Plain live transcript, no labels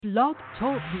Blog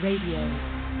Talk Radio.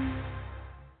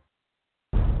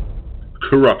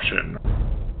 Corruption,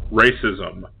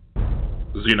 racism,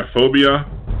 xenophobia,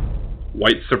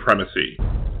 white supremacy,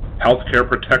 healthcare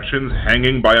protections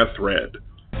hanging by a thread,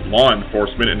 law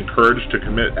enforcement encouraged to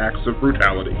commit acts of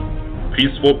brutality,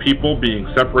 peaceful people being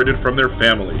separated from their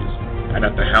families, and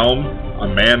at the helm, a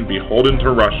man beholden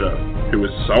to Russia who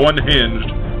is so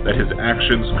unhinged that his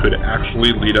actions could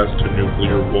actually lead us to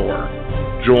nuclear war.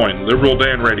 Join Liberal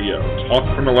Dan Radio, Talk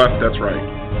from the Left, that's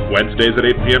right, Wednesdays at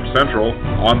 8 p.m. Central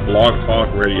on Blog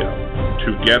Talk Radio.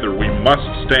 Together we must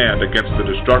stand against the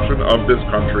destruction of this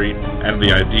country and the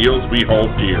ideals we hold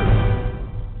dear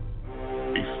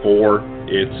before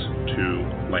it's too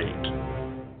late.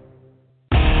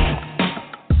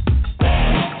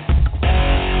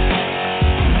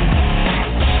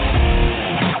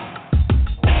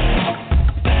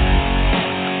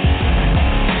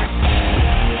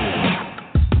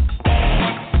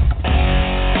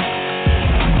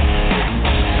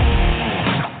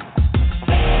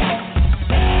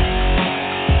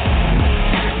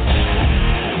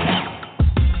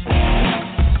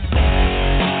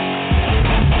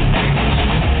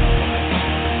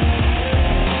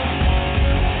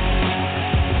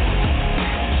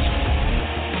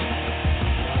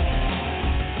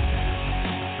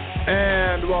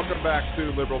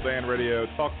 Liberal Dan Radio,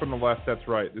 Talk from the Left, that's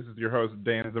right. This is your host,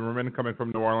 Dan Zimmerman, coming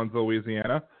from New Orleans,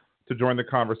 Louisiana. To join the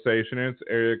conversation, it's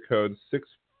area code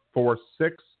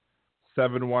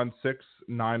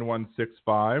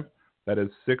 646-716-9165. That is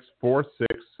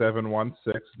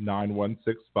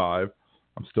 646-716-9165.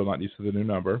 I'm still not used to the new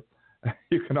number.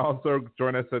 You can also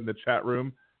join us in the chat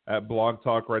room at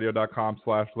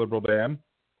blogtalkradio.com/liberaldan.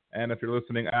 And if you're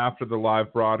listening after the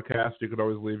live broadcast, you could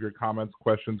always leave your comments,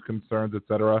 questions, concerns,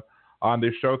 etc. on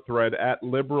the show thread at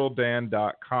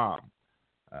liberaldan.com.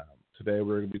 Today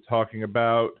we're going to be talking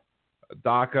about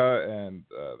DACA and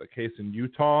the case in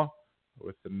Utah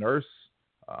with the nurse.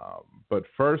 But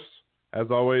first,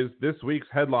 as always, this week's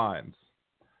headlines.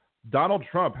 Donald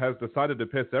Trump has decided to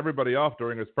piss everybody off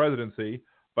during his presidency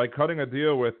by cutting a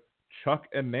deal with Chuck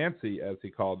and Nancy, as he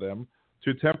called them,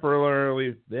 to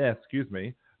temporarily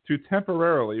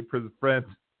prevent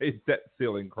a debt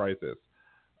ceiling crisis.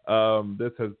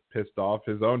 This has pissed off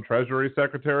his own Treasury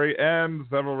Secretary and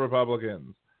several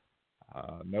Republicans.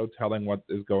 No telling what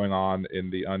is going on in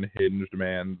the unhinged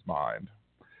man's mind.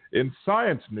 In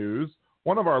science news,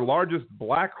 one of our largest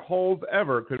black holes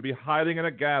ever could be hiding in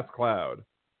a gas cloud.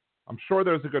 I'm sure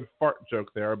there's a good fart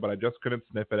joke there, but I just couldn't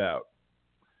sniff it out.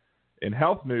 In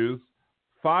health news,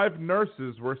 5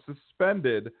 nurses were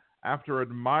suspended after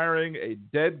admiring a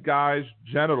dead guy's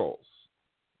genitals.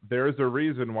 There's a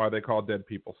reason why they call dead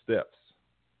people stiffs.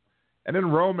 And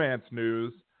in romance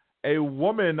news, a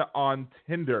woman on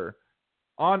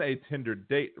a Tinder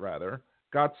date,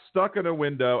 got stuck in a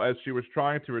window as she was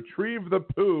trying to retrieve the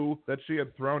poo that she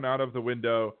had thrown out of the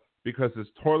window because his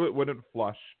toilet wouldn't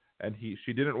flush, and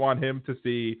she didn't want him to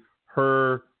see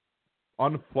her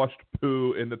unflushed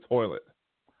poo in the toilet.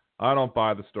 I don't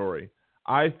buy the story.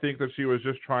 I think that she was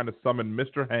just trying to summon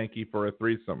Mr. Hanky for a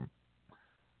threesome.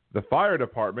 The fire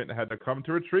department had to come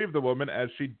to retrieve the woman as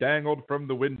she dangled from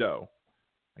the window.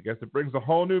 I guess it brings a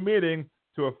whole new meaning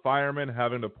to a fireman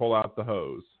having to pull out the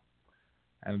hose.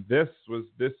 And this was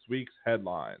this week's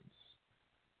headlines.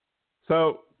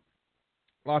 So,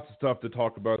 lots of stuff to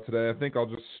talk about today. I think I'll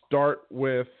just start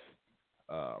with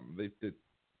the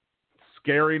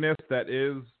scariness that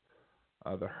is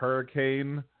the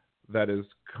hurricane that is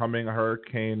coming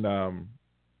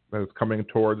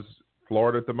towards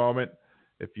Florida at the moment.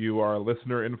 If you are a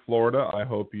listener in Florida, I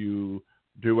hope you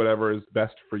do whatever is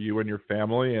best for you and your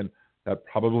family, and that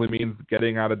probably means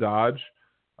getting out of Dodge.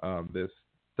 There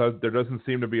doesn't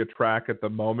seem to be a track at the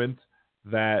moment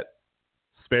that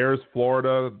spares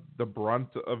Florida the brunt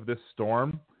of this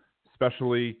storm,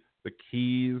 especially the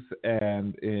Keys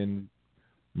and in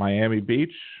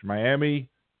Miami,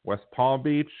 West Palm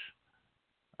Beach.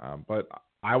 But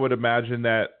I would imagine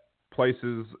that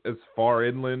places as far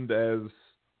inland as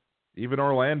even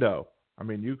Orlando. I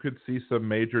mean, you could see some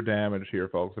major damage here,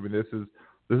 folks. I mean, this is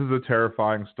a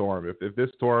terrifying storm. If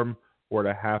this storm were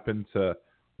to happen to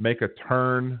make a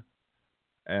turn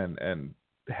and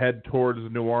head towards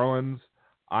New Orleans,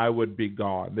 I would be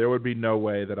gone. There would be no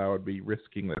way that I would be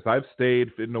risking this. I've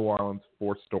stayed in New Orleans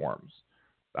for storms.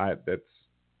 There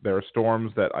are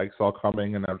storms that I saw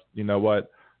coming, and you know what?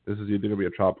 This is either going to be a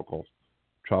tropical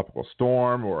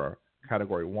storm or a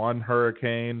Category 1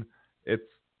 hurricane. It's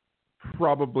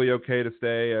probably okay to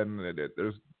stay, and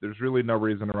there's really no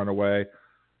reason to run away.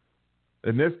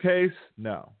 In this case,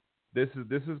 no. This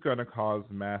is going to cause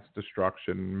mass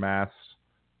destruction, mass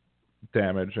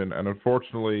damage and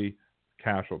unfortunately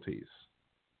casualties,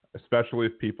 especially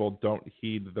if people don't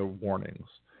heed the warnings.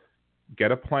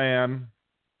 Get a plan,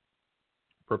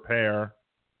 prepare,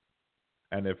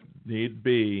 and if need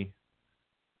be,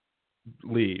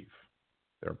 leave.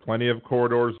 There are plenty of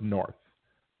corridors north.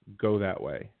 Go that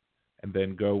way. And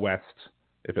then go west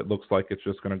if it looks like it's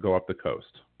just going to go up the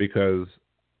coast. Because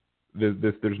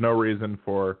there's no reason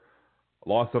for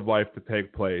loss of life to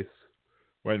take place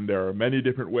when there are many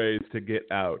different ways to get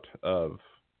out of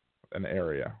an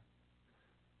area.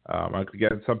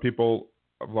 Again, some people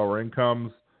of lower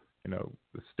incomes,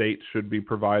 the state should be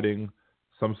providing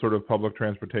some sort of public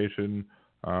transportation.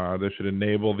 They should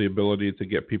enable the ability to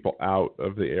get people out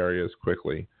of the areas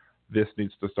quickly. This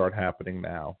needs to start happening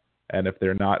now. And if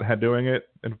they're not doing it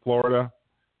in Florida,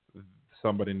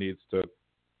 somebody needs to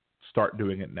start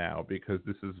doing it now, because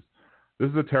this is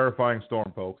a terrifying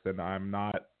storm, folks, and I'm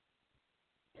not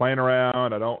playing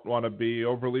around. I don't want to be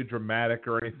overly dramatic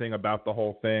or anything about the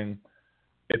whole thing.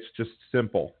 It's just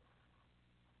simple.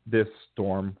 This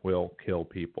storm will kill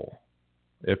people,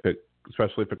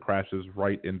 especially if it crashes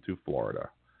right into Florida.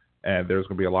 And there's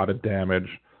going to be a lot of damage.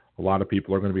 A lot of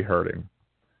people are going to be hurting,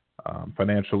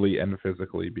 financially and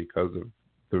physically, because of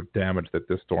the damage that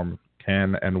this storm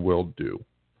can and will do.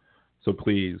 So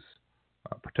please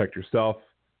protect yourself,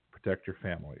 protect your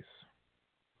families.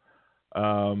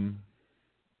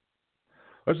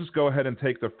 Let's just go ahead and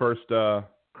take the first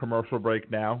commercial break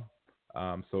now.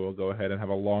 So we'll go ahead and have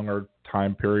a longer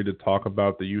time period to talk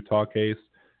about the Utah case.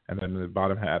 And then in the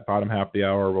bottom half of the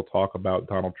hour, we'll talk about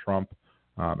Donald Trump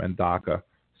and DACA.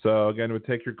 So again, we'll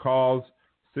take your calls,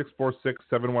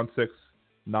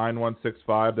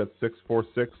 646-716-9165. That's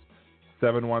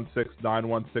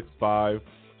 646-716-9165.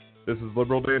 This is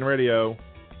Liberal Dan Radio.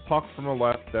 Talk from the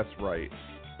left, that's right.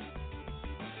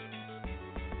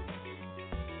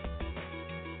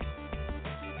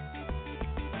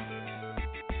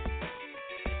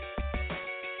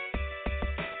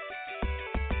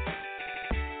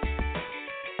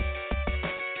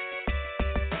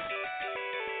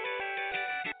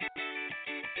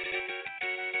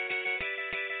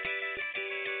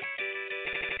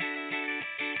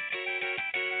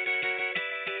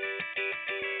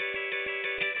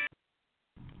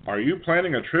 Are you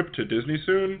planning a trip to Disney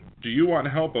soon? Do you want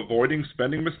help avoiding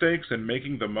spending mistakes and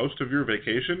making the most of your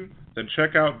vacation? Then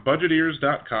check out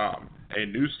Budgeteers.com, a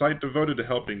new site devoted to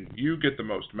helping you get the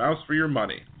most mouse for your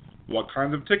money. What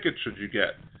kinds of tickets should you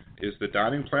get? Is the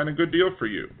dining plan a good deal for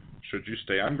you? Should you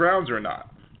stay on grounds or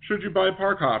not? Should you buy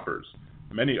park hoppers?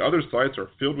 Many other sites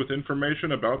are filled with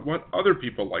information about what other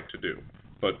people like to do,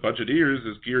 but Budgeteers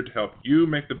is geared to help you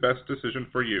make the best decision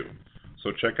for you.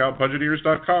 So check out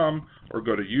Budgeteers.com or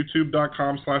go to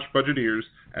YouTube.com/Budgeteers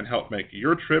and help make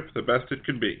your trip the best it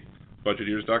can be.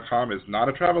 Budgeteers.com is not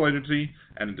a travel agency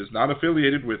and it is not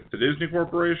affiliated with the Disney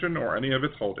Corporation or any of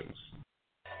its holdings.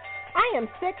 I am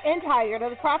sick and tired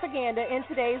of the propaganda in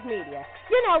today's media.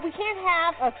 We can't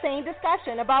have a sane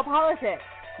discussion about politics.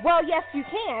 Well, yes, you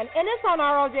can, and it's on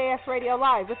ROJS Radio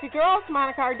Live with your girls,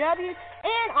 Monica R.W.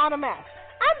 and Autumn S.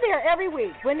 I'm there every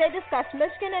week when they discuss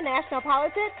Michigan and national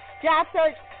politics, job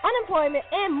search, unemployment,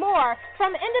 and more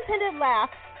from an independent laugh,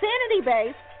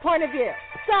 sanity-based point of view.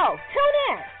 So, tune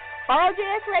in.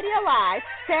 ROJS Radio Live,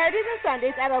 Saturdays and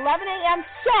Sundays at 11 a.m.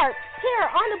 sharp here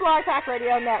on the Blog Talk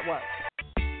Radio Network.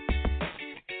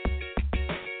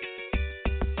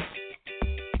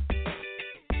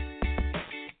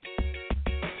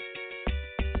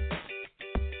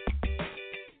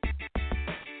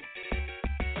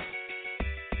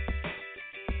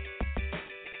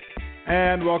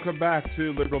 And welcome back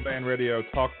to Liberal Dan Radio,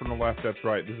 Talk from the Left, that's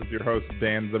right. This is your host,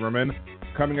 Dan Zimmerman,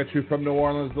 coming at you from New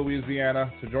Orleans,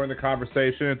 Louisiana. To join the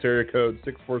conversation, it's area code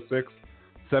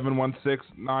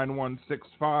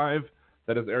 646-716-9165.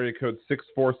 That is area code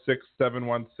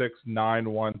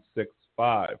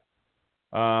 646-716-9165.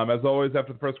 As always,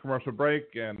 after the first commercial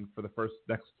break, and for the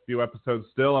next few episodes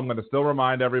still, I'm going to still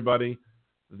remind everybody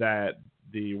that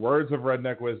the words of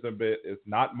Redneck Wisdom Bit is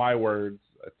not my words.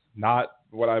 It's not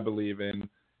what I believe in.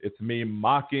 It's me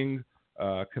mocking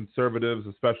conservatives,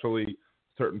 especially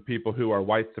certain people who are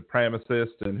white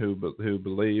supremacists and who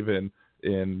believe in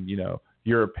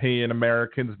European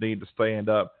Americans need to stand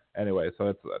up. Anyway, so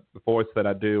it's the voice that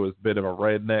I do is a bit of a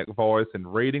redneck voice,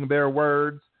 and reading their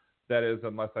words, that is,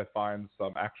 unless I find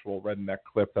some actual redneck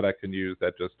clip that I can use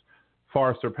that just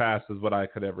far surpasses what I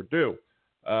could ever do.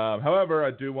 However,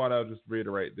 I do want to just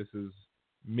reiterate, this is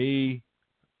me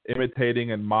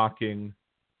imitating and mocking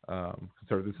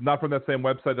conservatives. It's not from that same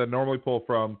website that I normally pull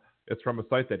from. It's from a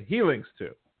site that he links to.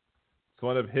 It's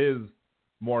one of his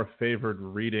more favored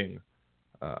reading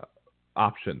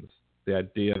options. the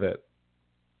idea that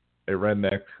a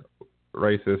redneck,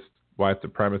 racist, white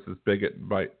supremacist bigot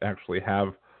might actually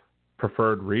have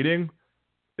preferred reading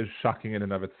is shocking in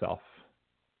and of itself.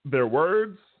 Their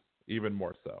words, even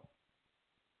more so.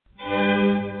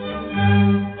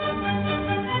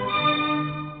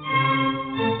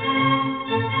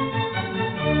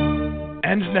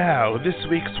 And now, this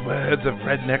week's Words of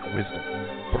Redneck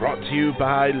Wisdom, brought to you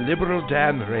by Liberal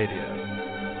Dan Radio.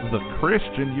 The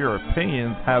Christian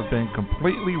Europeans have been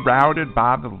completely routed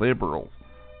by the liberals.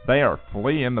 They are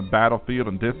fleeing the battlefield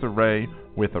in disarray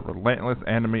with a relentless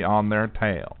enemy on their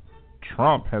tail.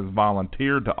 Trump has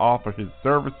volunteered to offer his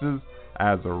services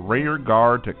as a rear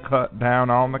guard to cut down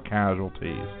on the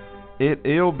casualties. It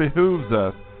ill behooves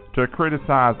us to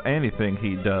criticize anything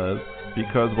he does,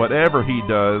 because whatever he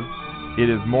does, it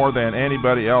is more than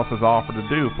anybody else has offered to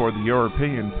do for the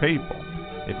European people.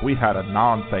 If we had a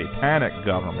non-satanic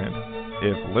government,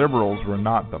 if liberals were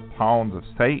not the pawns of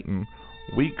Satan,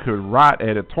 we could write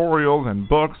editorials and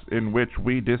books in which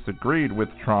we disagreed with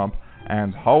Trump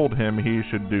and told him he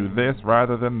should do this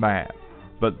rather than that.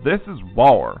 But this is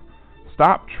war.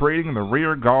 Stop treating the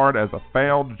rear guard as a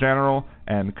failed general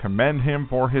and commend him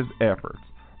for his efforts.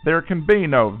 There can be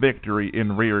no victory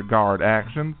in rear guard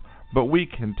actions, but we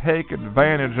can take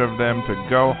advantage of them to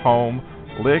go home,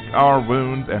 lick our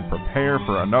wounds, and prepare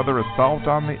for another assault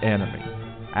on the enemy.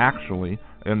 Actually,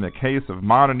 in the case of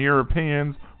modern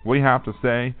Europeans, we have to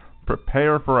say,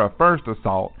 prepare for a first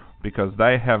assault, because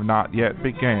they have not yet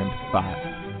begun to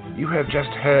fight. You have just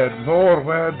heard more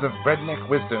Words of Redneck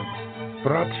Wisdom,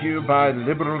 brought to you by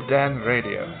Liberal Dan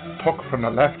Radio. Talk from the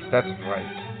left, that's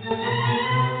right.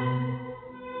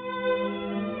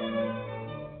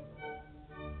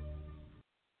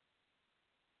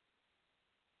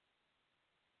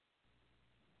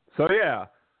 So yeah,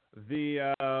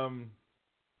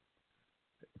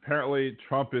 apparently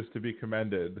Trump is to be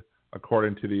commended,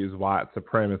 according to these white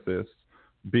supremacists,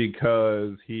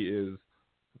 because he is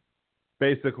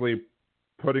basically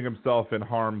putting himself in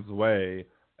harm's way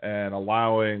and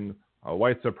allowing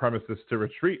white supremacists to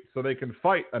retreat so they can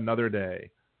fight another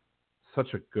day.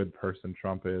 Such a good person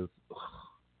Trump is. Ugh.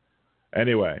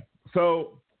 Anyway,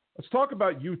 so let's talk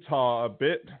about Utah a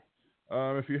bit.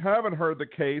 If you haven't heard the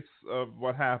case of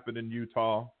what happened in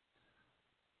Utah,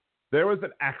 there was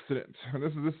an accident. And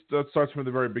this starts from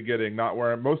the very beginning, not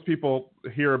where most people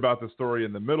hear about the story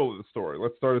in the middle of the story.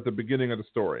 Let's start at the beginning of the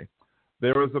story.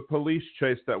 There was a police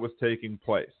chase that was taking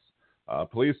place.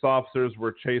 Police officers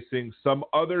were chasing some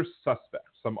other suspect,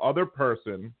 some other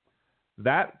person.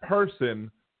 That person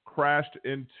crashed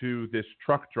into this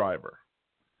truck driver.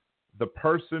 The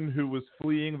person who was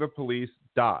fleeing the police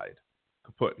died.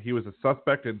 He was a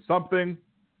suspect in something.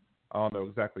 I don't know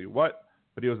exactly what,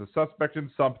 but he was a suspect in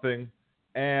something,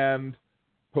 and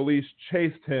police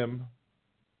chased him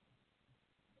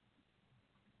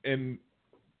in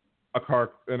a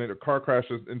car crash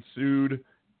ensued,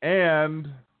 and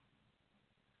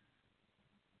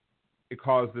it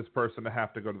caused this person to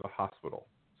have to go to the hospital.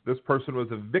 So this person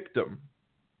was a victim.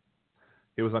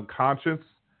 He was unconscious,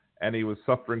 and he was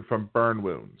suffering from burn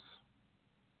wounds.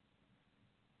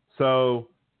 So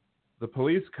the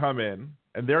police come in,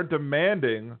 and they're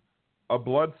demanding a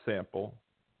blood sample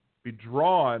be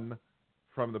drawn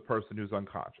from the person who's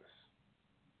unconscious.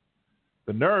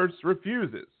 The nurse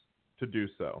refuses to do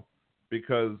so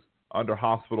because under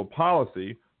hospital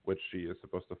policy, which she is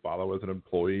supposed to follow as an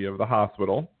employee of the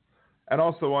hospital, and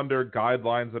also under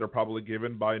guidelines that are probably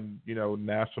given by,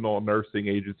 national nursing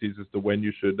agencies as to when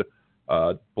you should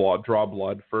draw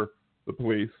blood for the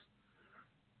police.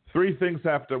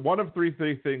 One of three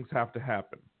things have to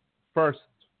happen. First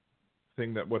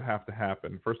thing that would have to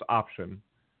happen, first option,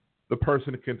 the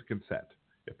person can consent.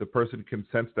 If the person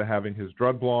consents to having his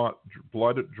blood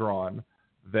drawn,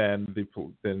 then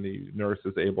the nurse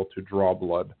is able to draw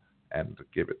blood and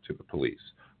give it to the police.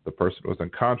 The person was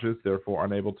unconscious, therefore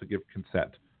unable to give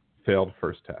consent. Failed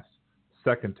first test.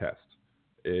 Second test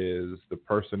is the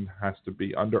person has to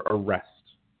be under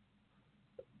arrest.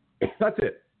 That's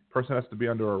it. Person has to be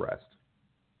under arrest.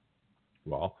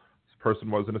 Well, this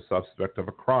person wasn't a suspect of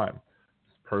a crime.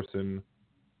 This person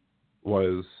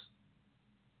was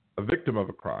a victim of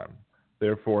a crime.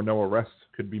 Therefore, no arrest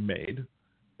could be made.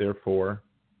 Therefore,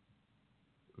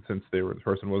 since the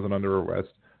person wasn't under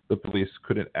arrest, the police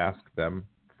couldn't ask them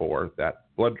for that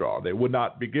blood draw. They would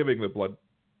not be giving the blood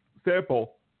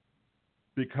sample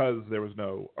because there was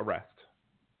no arrest.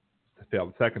 They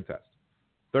failed the second test.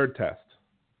 Third test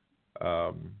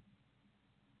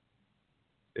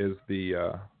is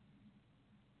the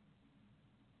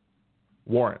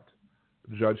warrant.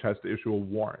 The judge has to issue a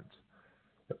warrant.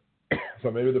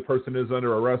 So maybe the person is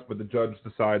under arrest, but the judge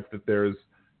decides that there's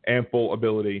ample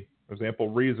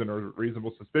reason or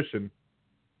reasonable suspicion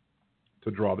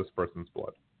to draw this person's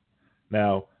blood.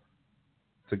 Now,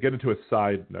 to get into a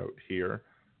side note here,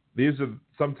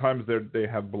 sometimes they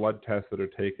have blood tests that are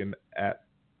taken at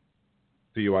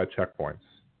DUI checkpoints.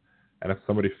 And if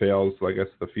somebody fails, I guess,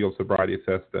 the field sobriety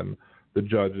test, then the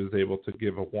judge is able to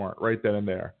give a warrant right then and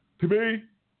there. To me,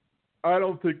 I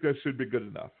don't think that should be good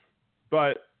enough.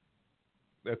 But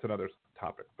that's another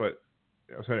topic. But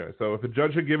so anyway, so if a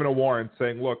judge had given a warrant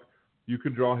saying, look, you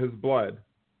can draw his blood,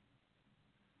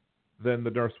 then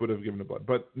the nurse would have given the blood.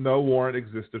 But no warrant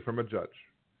existed from a judge.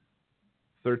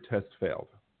 Third test failed.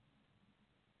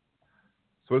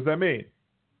 So what does that mean?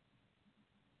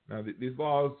 Now, these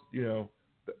laws,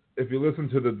 if you listen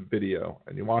to the video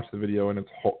and you watch the video in its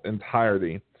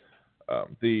entirety,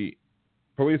 the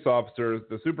police officer,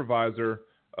 the supervisor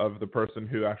of the person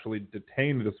who actually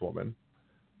detained this woman,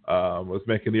 was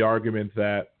making the argument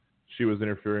that she was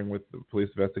interfering with the police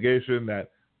investigation, that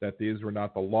these were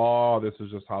not the law, this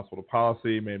is just hospital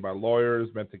policy made by lawyers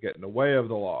meant to get in the way of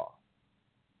the law.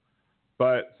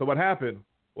 But so what happened?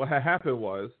 What had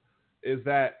happened is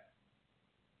that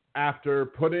after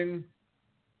putting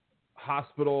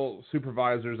hospital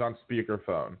supervisors on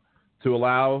speakerphone to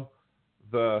allow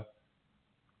the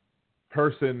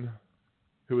person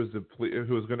who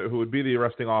would be the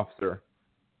arresting officer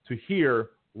to hear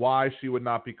why she would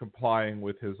not be complying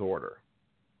with his order.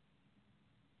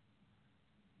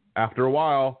 After a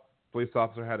while, the police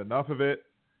officer had enough of it.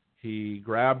 He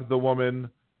grabbed the woman.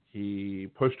 He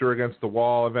pushed her against the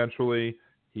wall eventually.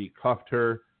 He cuffed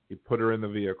her. He put her in the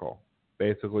vehicle.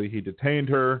 Basically, he detained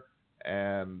her,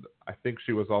 and I think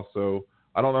she was also,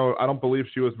 I don't believe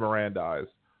she was Mirandized,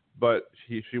 but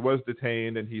she was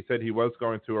detained, and he said he was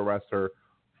going to arrest her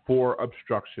for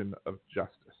obstruction of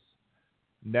justice.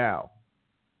 Now,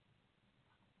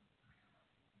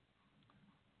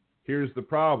 here's the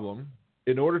problem.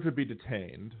 In order to be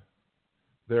detained,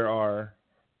 there are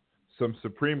some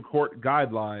Supreme Court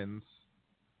guidelines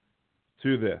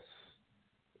to this.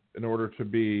 In order to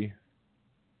be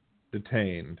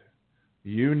detained,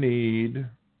 you need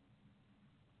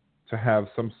to have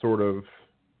some sort of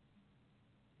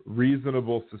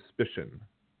reasonable suspicion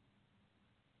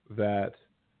that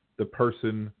the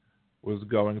person was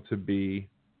going to be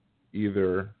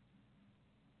either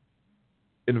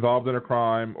involved in a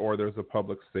crime or there's a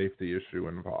public safety issue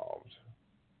involved.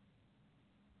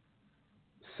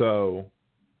 So,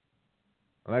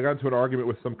 and I got into an argument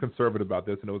with some conservative about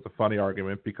this, and it was a funny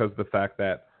argument because of the fact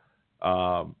that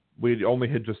we only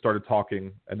had just started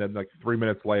talking, and then like 3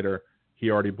 minutes later, he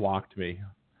already blocked me.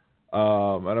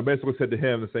 And I basically said to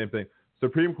him the same thing.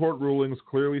 Supreme Court rulings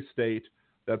clearly state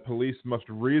that police must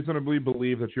reasonably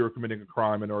believe that you are committing a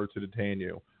crime in order to detain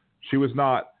you. She was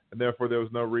not, and therefore there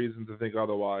was no reason to think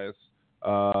otherwise.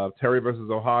 Terry versus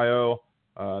Ohio,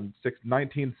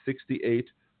 1968.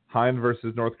 Hine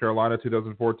versus North Carolina,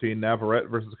 2014. Navarrete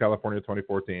versus California,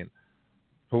 2014.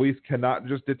 Police cannot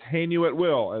just detain you at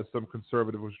will, as some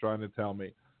conservative was trying to tell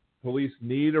me. Police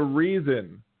need a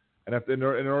reason. And if in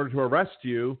order to arrest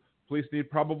you, police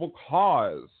need probable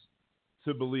cause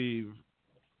to believe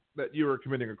that you were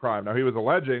committing a crime. Now, he was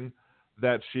alleging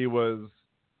that she was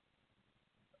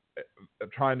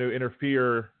trying to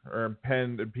interfere or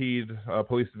impede a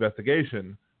police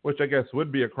investigation, which I guess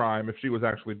would be a crime if she was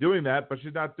actually doing that, but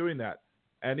she's not doing that.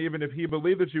 And even if he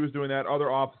believed that she was doing that, other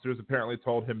officers apparently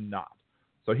told him not.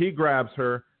 So he grabs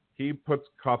her, he puts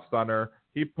cuffs on her,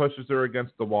 he pushes her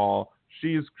against the wall.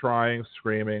 She's crying,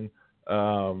 screaming.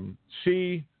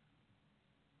 She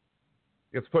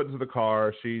gets put into the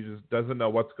car. She just doesn't know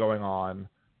what's going on.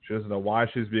 She doesn't know why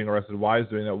she's being arrested, why he's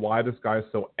doing that, why this guy's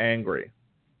so angry.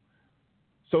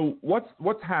 So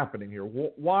what's happening here?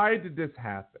 Why did this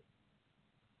happen?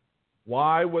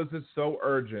 Why was it so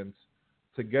urgent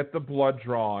to get the blood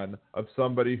drawn of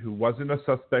somebody who wasn't a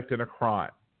suspect in a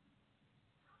crime?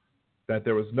 That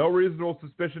there was no reasonable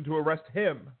suspicion to arrest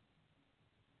him.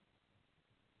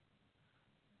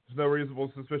 There's no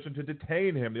reasonable suspicion to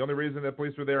detain him. The only reason that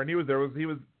police were there and he was there was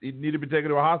he needed to be taken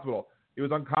to a hospital. He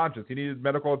was unconscious. He needed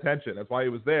medical attention. That's why he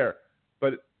was there.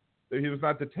 But he was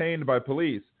not detained by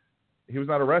police. He was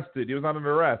not arrested. He was not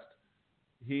under arrest.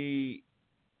 He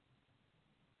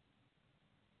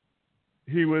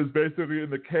was basically in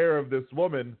the care of this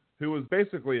woman who was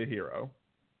basically a hero.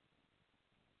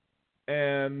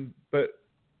 But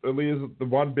it leaves the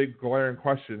one big glaring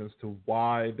question as to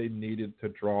why they needed to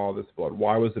draw this blood.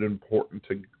 Why was it important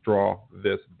to draw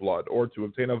this blood or to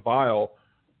obtain a vial,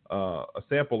 a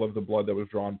sample of the blood that was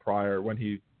drawn prior when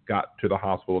he got to the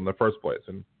hospital in the first place?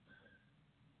 And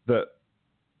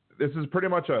this is pretty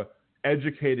much a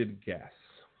educated guess.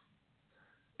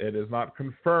 It is not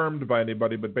confirmed by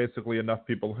anybody, but basically enough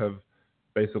people have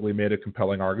basically made a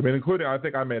compelling argument, including, I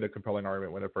think I made a compelling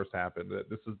argument when it first happened, that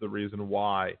this is the reason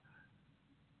why.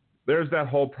 There's that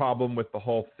whole problem with the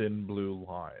whole thin blue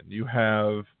line. You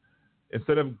have,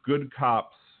 instead of good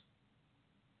cops,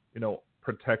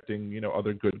 protecting,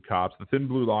 other good cops, the thin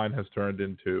blue line has turned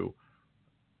into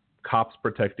cops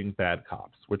protecting bad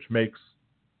cops, which makes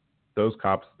those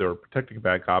cops that are protecting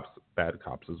bad cops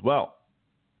as well.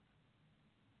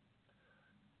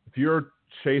 If you're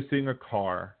chasing a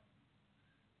car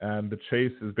and the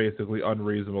chase is basically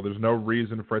unreasonable, there's no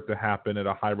reason for it to happen at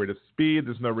a high rate of speed,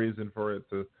 there's no reason for it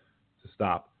to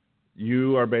stop.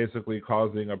 You are basically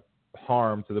causing a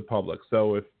harm to the public.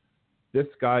 So if this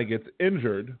guy gets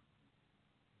injured,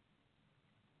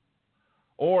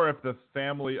 or if the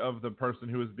family of the person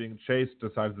who is being chased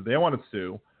decides that they want to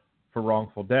sue for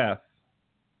wrongful death,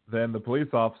 then the police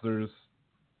officers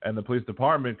and the police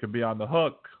department could be on the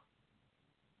hook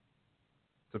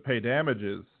to pay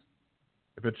damages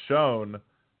if it's shown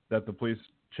that the police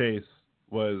chase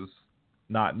was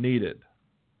not needed.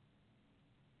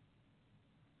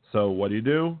 So what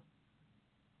do?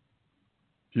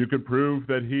 If you could prove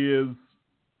that he is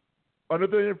under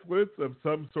the influence of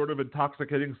some sort of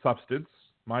intoxicating substance,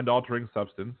 mind-altering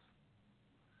substance,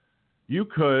 you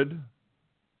could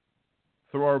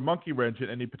throw a monkey wrench in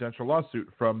any potential lawsuit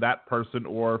from that person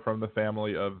or from the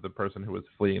family of the person who was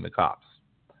fleeing the cops.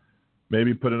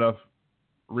 Maybe put enough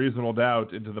reasonable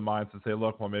doubt into the minds to say,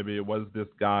 look, well, maybe it was this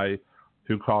guy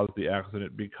who caused the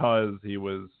accident because he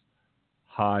was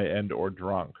high and or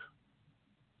drunk.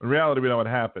 In reality, we know what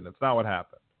happened. It's not what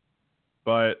happened.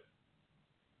 But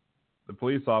the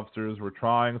police officers were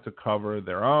trying to cover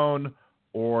their own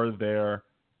or their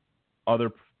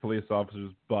other police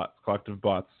officers' butts, collective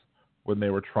butts, when they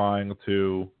were trying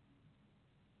to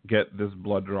get this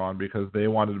blood drawn because they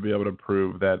wanted to be able to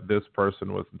prove that this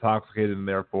person was intoxicated and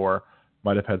therefore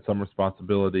might have had some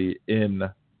responsibility in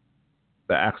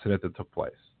the accident that took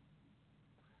place.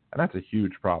 And that's a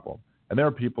huge problem. And there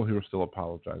are people who are still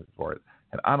apologizing for it.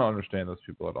 And I don't understand those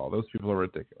people at all. Those people are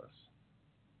ridiculous.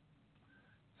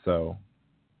 So,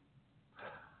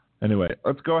 anyway,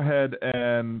 let's go ahead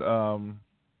and,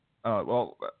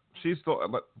 she's still,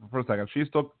 for a second, she's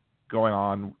still going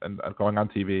on and going on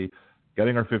TV,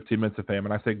 getting her 15 minutes of fame.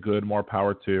 And I say good, more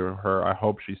power to her. I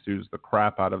hope she sues the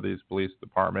crap out of these police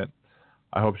department.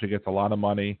 I hope she gets a lot of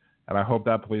money. And I hope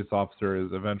that police officer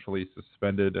is eventually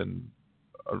suspended and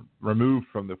removed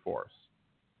from the force.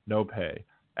 No pay.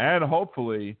 And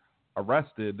hopefully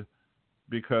arrested,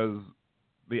 because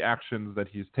the actions that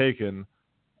he's taken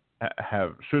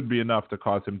should be enough to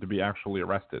cause him to be actually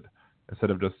arrested instead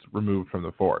of just removed from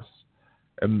the force.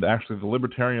 And actually the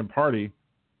Libertarian Party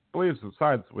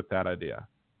sides with that idea,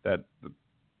 that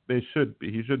he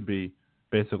should be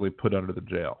basically put under the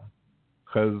jail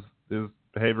because his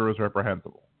behavior was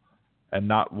reprehensible and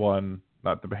not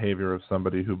the behavior of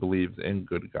somebody who believes in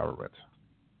good government.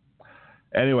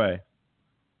 Anyway,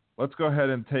 let's go ahead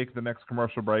and take the next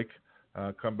commercial break.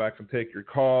 Come back and take your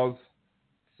calls.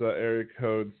 It's area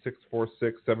code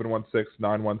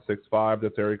 646-716-9165.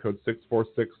 That's area code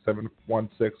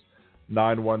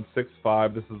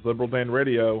 646-716-9165. This is Liberal Dan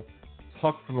Radio.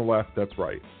 Talk from the left, that's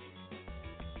right.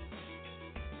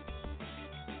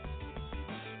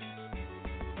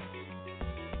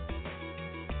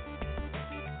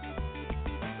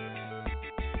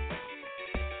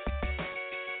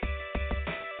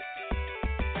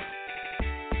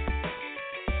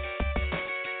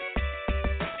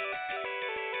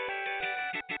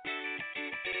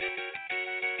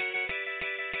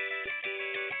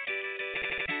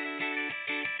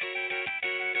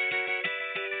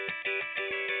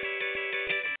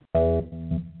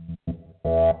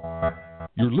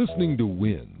 You're listening to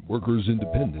WIN, Workers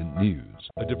Independent News,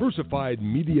 a diversified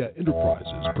media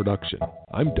enterprises production.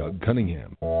 I'm Doug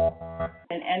Cunningham.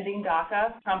 In ending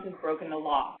DACA, Trump has broken the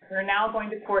law. We're now going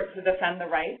to court to defend the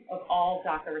rights of all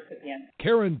DACA recipients.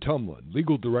 Karen Tumlin,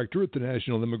 legal director at the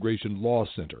National Immigration Law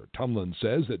Center. Tumlin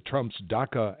says that Trump's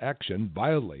DACA action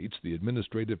violates the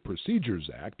Administrative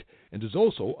Procedures Act and is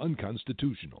also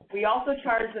unconstitutional. We also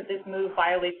charge that this move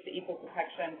violates the Equal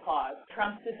Protection Clause.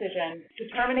 Trump's decision to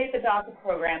terminate the DACA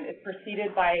program is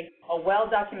preceded by a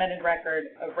well-documented record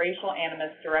of racial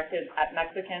animus directed at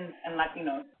Mexicans and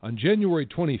Latinos. On January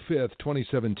 25th,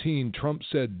 2017, Trump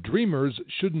said Dreamers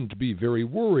shouldn't be very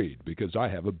worried because I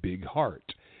have a big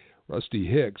heart. Rusty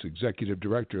Hicks, executive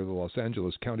director of the Los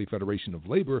Angeles County Federation of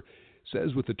Labor,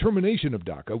 says with the termination of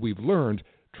DACA, we've learned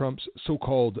Trump's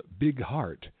so-called big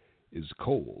heart is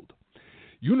cold.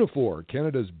 Unifor,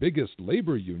 Canada's biggest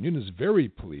labour union, is very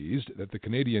pleased that the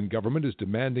Canadian government is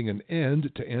demanding an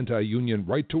end to anti-union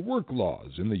right-to-work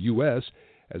laws in the U.S.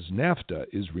 as NAFTA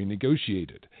is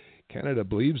renegotiated. Canada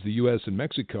believes the U.S. and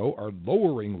Mexico are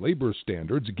lowering labour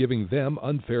standards, giving them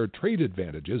unfair trade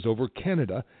advantages over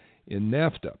Canada in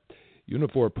NAFTA.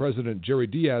 Unifor President Jerry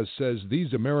Diaz says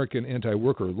these American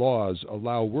anti-worker laws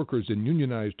allow workers in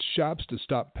unionized shops to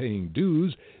stop paying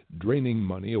dues, draining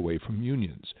money away from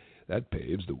unions. That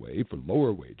paves the way for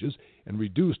lower wages and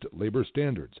reduced labor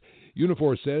standards.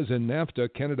 Unifor says in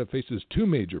NAFTA, Canada faces two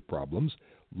major problems: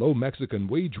 low Mexican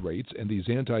wage rates and these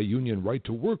anti-union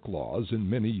right-to-work laws in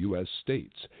many U.S.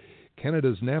 states.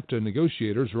 Canada's NAFTA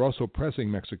negotiators are also pressing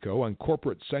Mexico on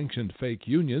corporate-sanctioned fake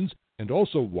unions and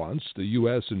also wants the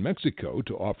U.S. and Mexico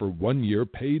to offer 1 year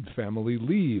paid family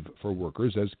leave for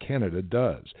workers, as Canada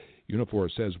does. Unifor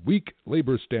says weak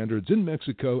labor standards in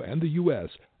Mexico and the U.S.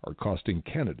 are costing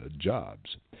Canada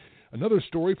jobs. Another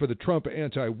story for the Trump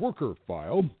anti-worker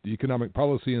file. The Economic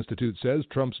Policy Institute says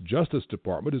Trump's Justice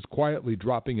Department is quietly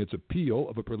dropping its appeal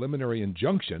of a preliminary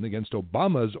injunction against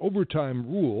Obama's overtime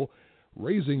rule,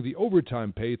 raising the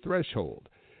overtime pay threshold.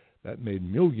 That made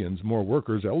millions more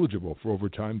workers eligible for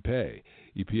overtime pay.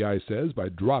 EPI says by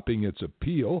dropping its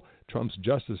appeal, Trump's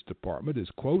Justice Department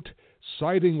is, quote,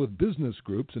 siding with business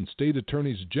groups and state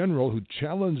attorneys general who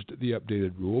challenged the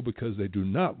updated rule because they do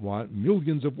not want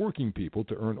millions of working people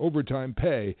to earn overtime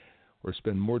pay or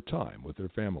spend more time with their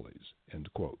families,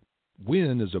 end quote.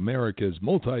 WIN is America's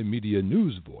multimedia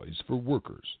news voice for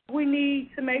workers. We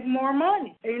need to make more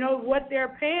money. You know, what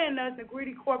they're paying us, a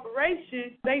greedy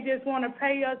corporation, they just want to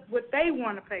pay us what they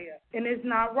want to pay us, and it's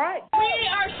not right. We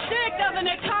are sick of an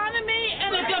economy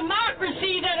and a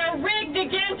democracy that are rigged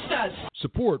against us.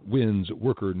 Support WIN's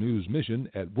worker news mission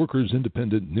at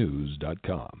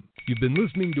workersindependentnews.com. You've been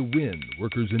listening to WIN,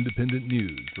 Workers Independent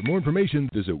News. For more information,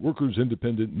 visit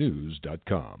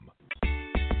workersindependentnews.com.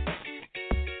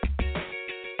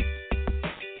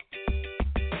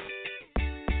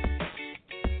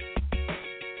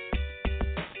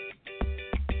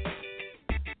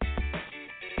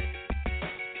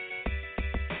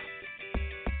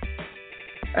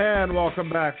 And welcome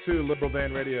back to Liberal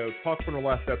Dan Radio, Talk from the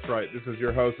Left, that's right. This is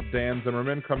your host, Dan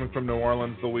Zimmerman, coming from New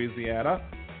Orleans, Louisiana.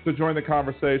 To join the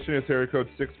conversation, it's area code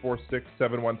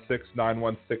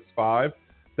 646-716-9165.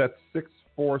 That's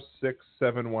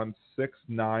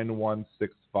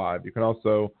 646-716-9165. You can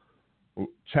also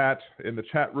chat in the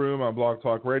chat room on Blog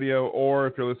Talk Radio, or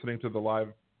if you're listening to the live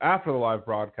after the live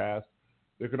broadcast,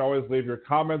 you can always leave your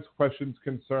comments, questions,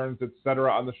 concerns,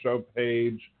 etc. on the show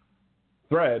page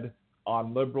thread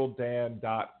on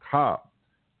liberaldan.com.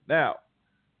 Now,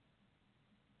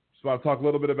 just want to talk a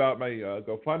little bit about my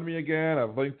GoFundMe again.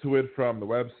 I've linked to it from the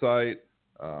website,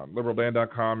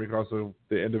 liberaldan.com. You can also,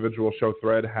 the individual show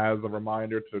thread has a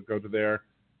reminder to go to there.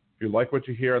 If you like what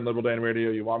you hear on Liberal Dan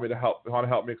Radio, you want to help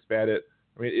me expand it.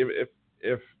 I mean,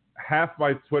 if half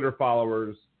my Twitter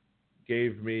followers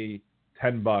gave me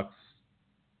 $10,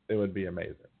 it would be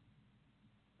amazing.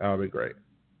 That would be great.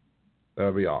 That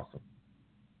would be awesome.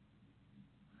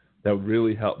 That would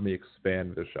really help me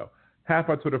expand the show. Half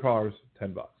my Twitter followers,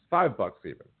 $10, $5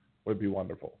 even, would be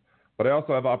wonderful. But I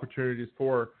also have opportunities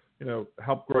for,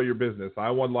 help grow your business.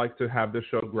 I would like to have this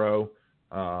show grow.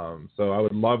 So I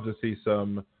would love to see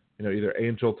some, either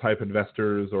angel type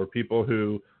investors or people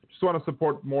who just want to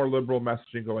support more liberal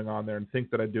messaging going on there and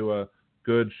think that I do a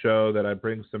good show, that I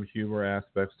bring some humor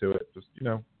aspects to it. Just,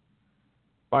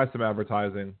 buy some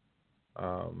advertising,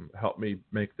 help me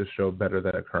make this show better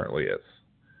than it currently is.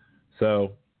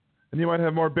 So, and you might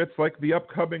have more bits like the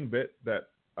upcoming bit that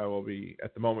I will be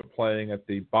at the moment playing at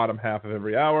the bottom half of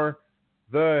every hour,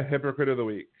 the Hypocrite of the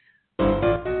Week.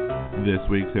 This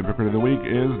week's Hypocrite of the Week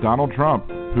is Donald Trump,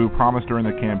 who promised during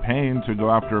the campaign to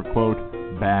go after, quote,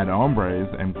 bad hombres,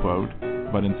 end quote,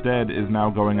 but instead is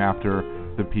now going after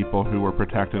the people who were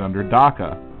protected under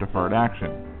DACA, deferred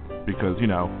action, because,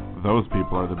 those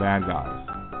people are the bad guys.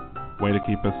 Way to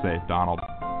keep us safe, Donald.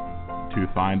 To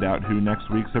find out who next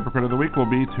week's Hypocrite of the Week will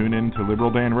be, tune in to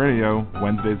Liberal Dan Radio,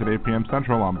 Wednesdays at 8 p.m.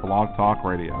 Central on Blog Talk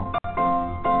Radio.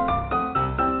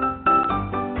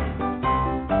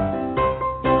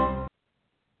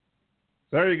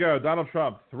 There you go, Donald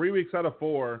Trump, 3 weeks out of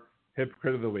 4,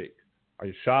 Hypocrite of the Week. Are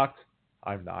you shocked?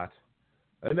 I'm not.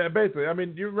 And then basically,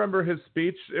 do you remember his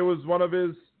speech? It was one of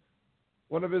his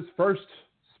first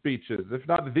speeches, if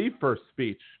not the first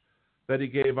speech that he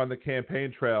gave on the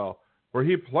campaign trail, where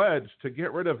he pledged to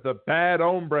get rid of the bad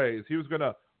hombres. He was going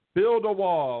to build a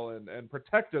wall and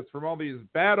protect us from all these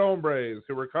bad hombres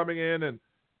who were coming in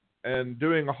and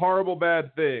doing horrible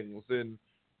bad things. And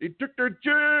he took their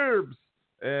jobs.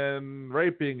 and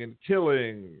raping and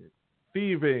killing,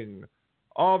 thieving,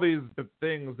 all these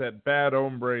things that bad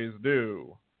hombres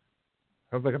do.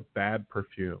 Sounds like a bad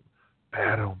perfume.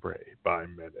 Bad Hombre by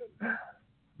Menon.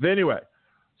 Anyway,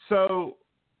 so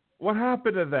what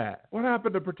happened to that? What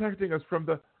happened to protecting us from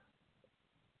the...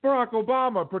 Barack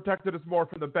Obama protected us more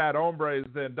from the bad hombres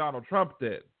than Donald Trump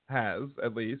has,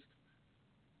 at least.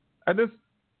 And this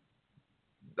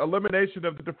elimination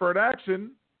of the deferred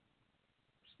action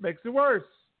just makes it worse.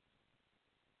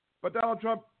 But Donald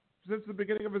Trump, since the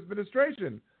beginning of his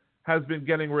administration, has been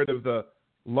getting rid of the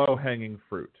low-hanging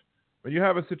fruit. When you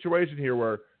have a situation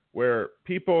here where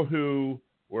people who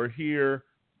were here,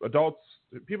 adults,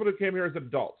 people who came here as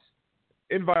adults,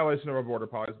 in violation of our border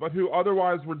policies, but who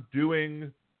otherwise were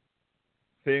doing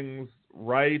things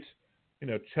right,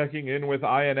 checking in with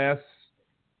INS,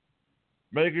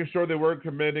 making sure they weren't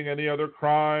committing any other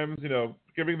crimes,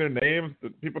 giving their names,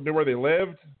 that people knew where they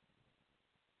lived.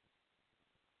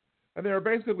 And they were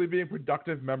basically being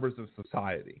productive members of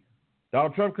society.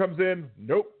 Donald Trump comes in,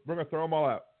 nope, we're going to throw them all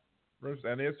out.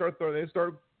 And they start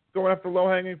going after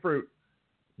low-hanging fruit,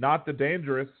 not the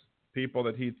dangerous people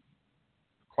that he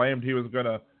claimed he was going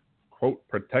to, quote,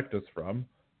 protect us from,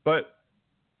 but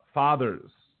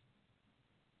fathers,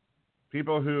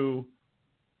 people who,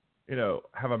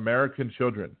 have American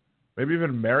children, maybe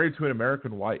even married to an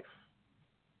American wife,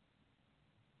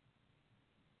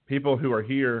 people who are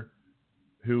here,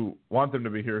 who want them to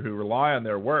be here, who rely on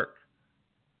their work.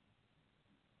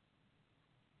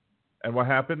 And what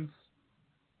happens?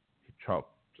 Trump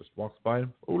just walks by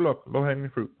him. Oh, look, low-hanging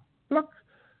fruit. Look.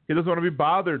 He doesn't want to be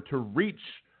bothered to reach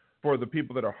for the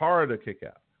people that are hard to kick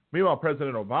out. Meanwhile,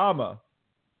 President Obama,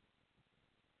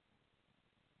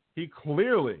 he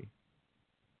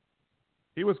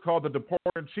was called the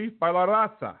deporter-in-chief by La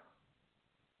Raza.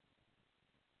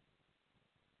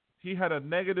 He had a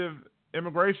negative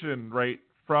immigration rate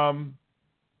from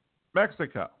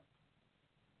Mexico.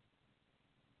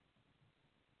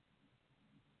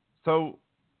 So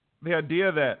the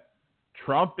idea that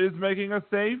Trump is making us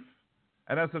safe,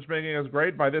 and as such making us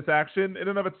great by this action, in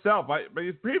and of itself, by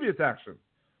his previous actions,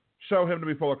 show him to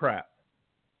be full of crap.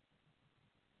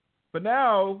 But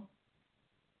now,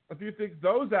 if you think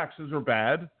those actions were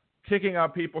bad, kicking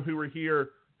out people who were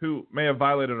here who may have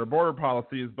violated our border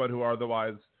policies but who are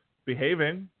otherwise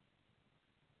behaving,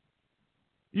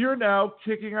 you're now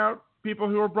kicking out people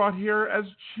who were brought here as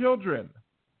children.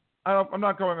 I'm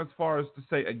not going as far as to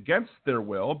say against their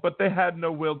will, but they had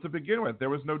no will to begin with. There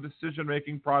was no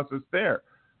decision-making process there.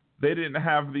 They didn't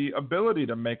have the ability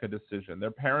to make a decision.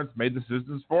 Their parents made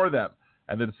decisions for them,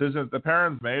 and the decision that the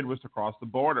parents made was to cross the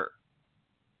border.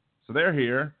 So they're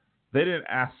here. They didn't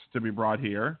ask to be brought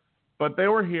here, but they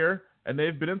were here, and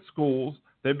they've been in schools.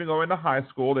 They've been going to high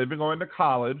school. They've been going to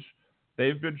college.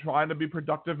 They've been trying to be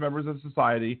productive members of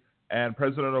society, and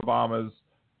President Obama's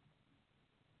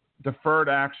deferred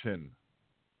action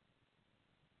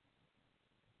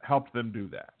helped them do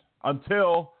that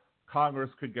until Congress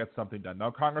could get something done.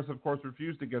 Now, Congress, of course,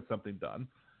 refused to get something done,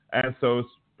 and so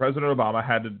President Obama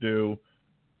had to do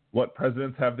what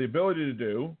presidents have the ability to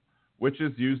do, which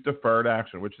is use deferred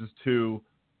action, which is to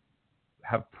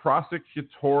have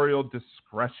prosecutorial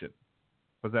discretion.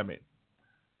 What does that mean?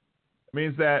 It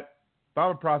means that if I'm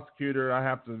a prosecutor, I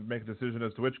have to make a decision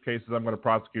as to which cases I'm going to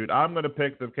prosecute. I'm going to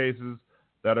pick the cases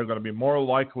that are going to be more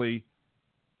likely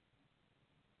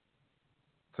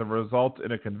to result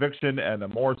in a conviction and a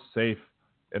more safe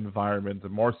environment, a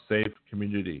more safe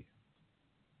community.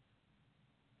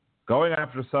 Going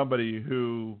after somebody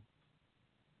who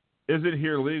isn't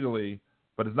here legally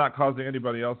but is not causing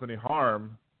anybody else any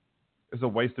harm is a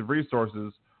waste of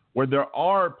resources, where there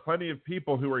are plenty of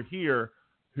people who are here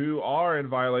who are in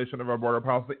violation of our border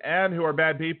policy and who are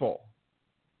bad people.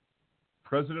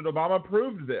 President Obama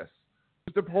proved this.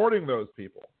 He's deporting those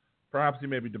people. Perhaps he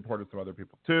maybe deported some other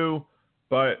people too,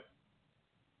 but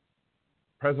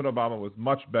President Obama was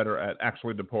much better at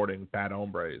actually deporting bad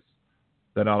hombres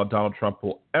than Donald Trump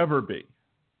will ever be.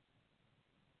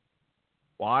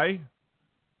 Why?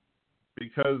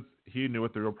 Because he knew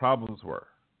what the real problems were.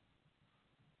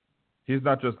 He's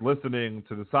not just listening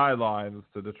to the sidelines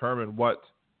to determine what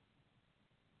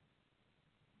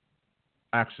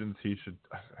actions he should...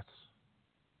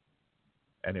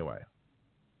 Anyway.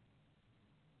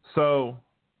 So,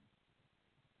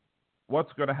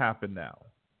 what's going to happen now?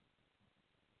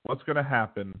 What's going to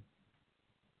happen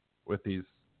with these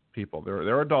people?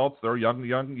 They're adults. They're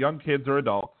young kids or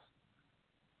adults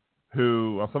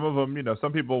who, well, some of them,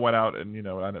 some people went out and,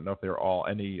 I don't know if they were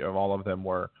any of them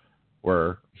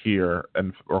were here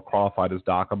and or qualified as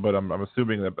DACA, but I'm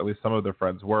assuming that at least some of their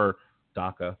friends were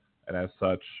DACA, and as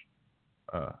such,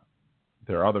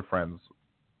 their other friends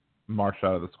marched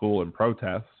out of the school in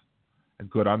protest, and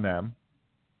good on them.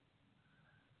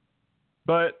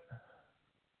 But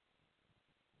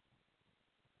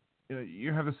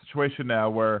you have a situation now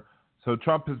where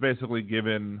Trump has basically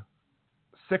given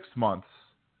 6 months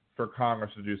for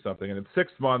Congress to do something, and in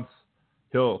 6 months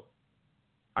he'll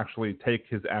actually take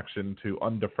his action to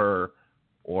undefer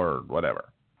or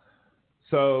whatever.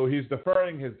 So he's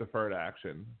deferring his deferred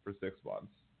action for 6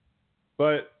 months.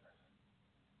 But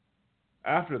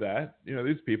after that,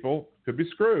 these people could be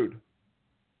screwed.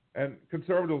 And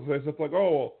conservatives say stuff like,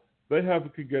 oh, they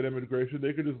could get immigration.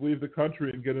 They could just leave the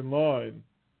country and get in line.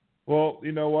 Well,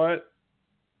 you know what?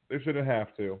 They shouldn't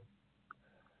have to.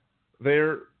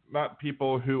 They're not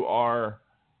people who are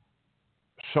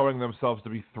showing themselves to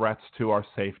be threats to our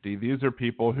safety. These are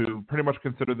people who pretty much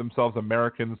consider themselves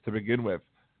Americans to begin with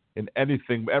in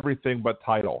everything but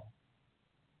title.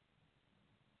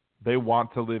 They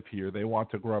want to live here. They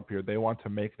want to grow up here. They want to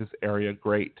make this area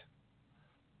great.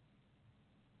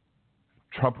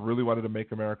 Trump really wanted to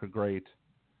make America great.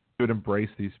 He would embrace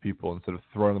these people instead of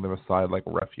throwing them aside like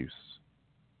refuse.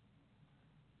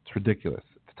 It's ridiculous.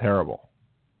 It's terrible.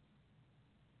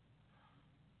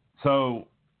 So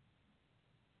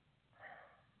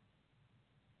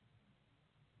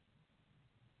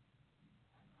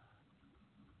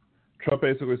Trump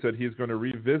basically said he's going to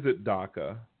revisit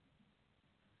DACA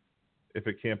if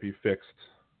it can't be fixed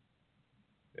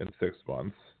in 6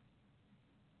 months.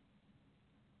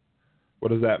 What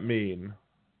does that mean?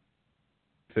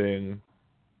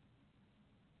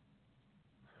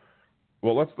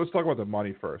 Well, let's talk about the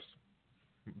money first.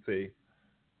 Let's see.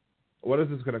 What is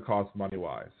this going to cost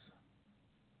money-wise?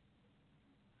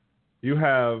 You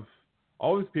have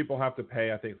all these people have to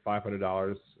pay, I think,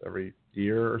 $500 every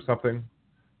year or something,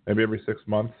 maybe every 6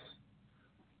 months.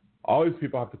 All these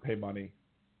people have to pay money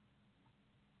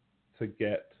to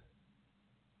get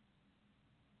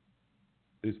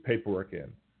this paperwork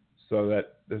in, so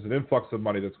that there's an influx of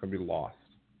money that's going to be lost.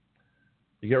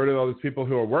 You get rid of all these people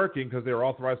who are working because they were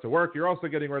authorized to work. You're also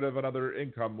getting rid of another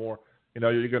income more.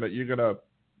 You're gonna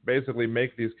basically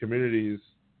make these communities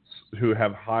who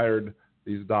have hired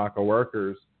these DACA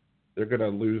workers, they're gonna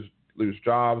lose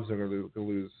jobs. They're gonna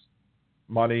lose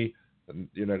money, and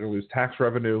they're gonna lose tax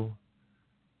revenue.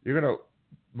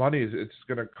 It's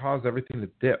gonna cause everything to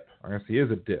dip. I guess he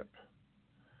is a dip.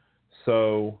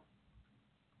 So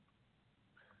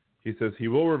he says he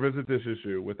will revisit this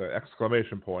issue with an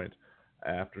exclamation point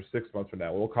after 6 months from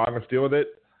now. Will Congress deal with it?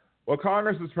 What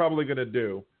Congress is probably going to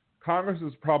do, Congress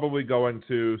is probably going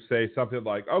to say something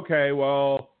like, okay,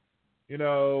 well,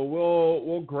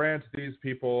 we'll grant these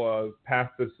people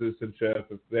passive citizenship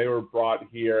if they were brought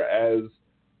here as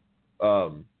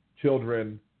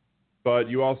children, but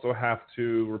you also have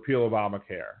to repeal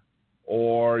Obamacare,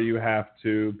 or you have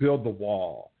to build the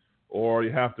wall, or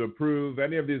you have to approve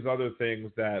any of these other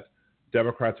things that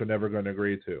Democrats are never going to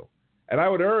agree to. And I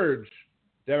would urge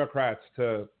Democrats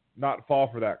to not fall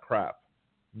for that crap.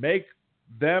 Make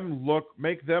them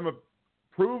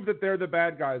prove that they're the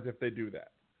bad guys if they do that.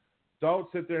 Don't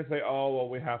sit there and say, oh, well,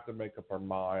 we have to make up our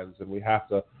minds and we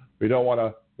don't want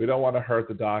to hurt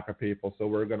the DACA people, so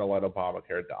we're going to let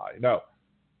Obamacare die. No.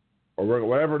 Or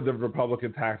whatever the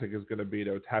Republican tactic is going to be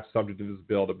to attach something to this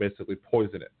bill to basically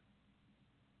poison it.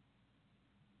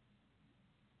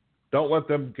 Don't let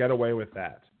them get away with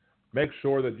that. Make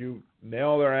sure that you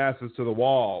nail their asses to the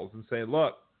walls and say,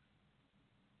 look,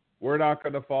 we're not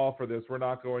going to fall for this. We're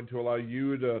not going to allow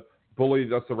you to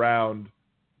bully us around.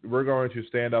 We're going to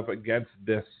stand up against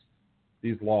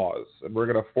these laws. And we're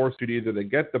going to force you to either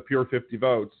get the pure 50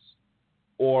 votes,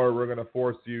 or we're going to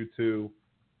force you to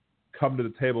come to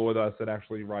the table with us and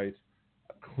actually write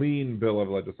a clean bill of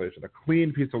legislation, a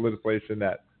clean piece of legislation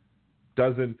that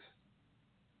doesn't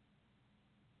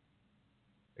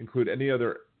include any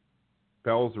other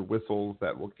bells or whistles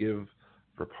that will give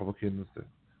Republicans the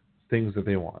things that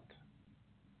they want.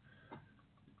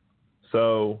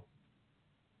 So,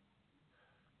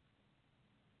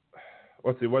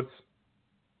 let's see, what's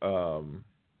some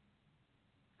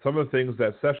of the things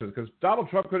that Sessions, because Donald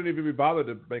Trump couldn't even be bothered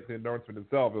to make the announcement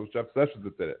himself. It was Jeff Sessions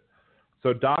that did it.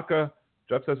 So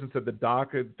Jeff Sessions said that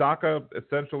DACA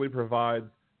essentially provides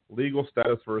legal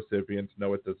status for recipients.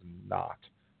 No, it does not.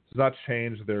 It does not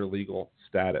change their legal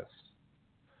status.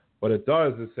 What it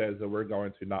does, it says that we're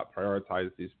going to not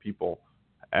prioritize these people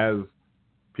as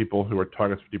people who are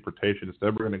targets for deportation.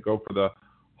 Instead, we're going to go for the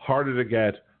harder to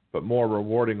get but more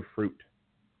rewarding fruit.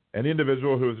 Any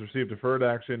individual who has received deferred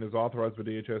action is authorized by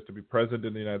DHS to be present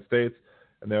in the United States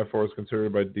and therefore is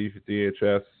considered by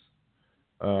DHS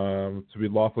to be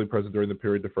lawfully present during the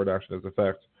period deferred action has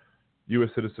effect. U.S.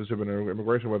 Citizenship and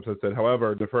Immigration website said,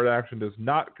 however, deferred action does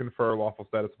not confer lawful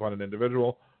status upon an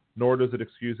individual, nor does it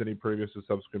excuse any previous or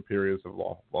subsequent periods of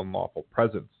unlawful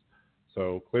presence.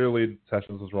 So clearly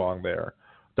Sessions was wrong there.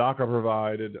 DACA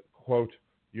provided, quote,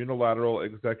 unilateral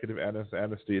executive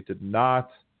amnesty. It did not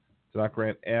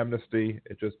grant amnesty.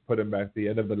 It just put him back at the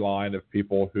end of the line of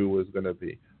people who was going to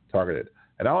be targeted.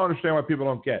 And I don't understand why people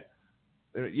don't get.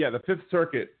 Yeah, the Fifth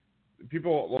Circuit,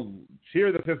 people will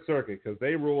cheer the Fifth Circuit because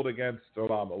they ruled against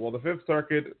Obama. Well, the Fifth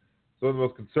Circuit is one of the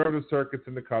most conservative circuits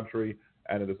in the country,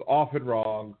 and it is often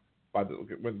wrong by the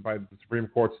Supreme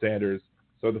Court standards.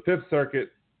 So the Fifth Circuit,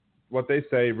 what they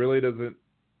say really doesn't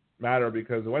matter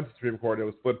because it went to the Supreme Court and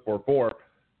it was split 4-4.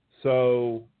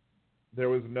 So there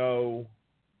was no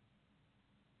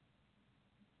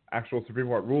actual Supreme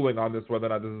Court ruling on this, whether or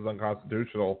not this is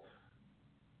unconstitutional.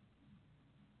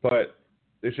 But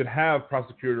they should have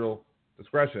prosecutorial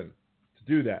discretion to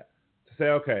do that. To say,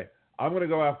 okay, I'm going to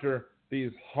go after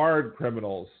these hard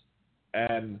criminals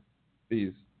and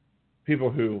these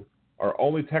people who are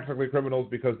only technically criminals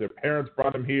because their parents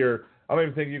brought them here. I don't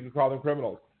even think you can call them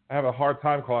criminals. I have a hard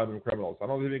time calling them criminals. I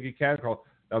don't even think you can call.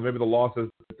 Now, maybe the law says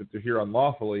that they're here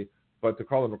unlawfully, but to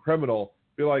call them a criminal,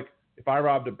 be like if I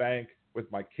robbed a bank with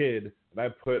my kid and I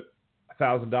put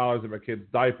 $1,000 in my kid's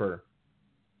diaper,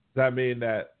 does that mean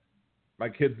that my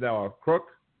kid's now a crook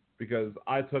because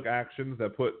I took actions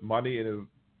that put money in his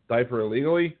diaper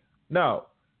illegally? No.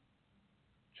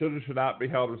 Children should not be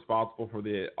held responsible for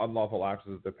the unlawful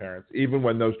actions of their parents, even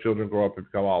when those children grow up and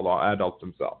become adults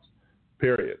themselves.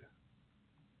 Period.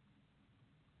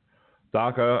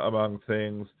 DACA, among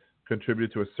things,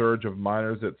 contributed to a surge of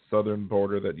minors at southern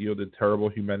border that yielded terrible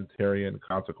humanitarian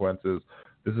consequences.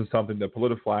 This is something that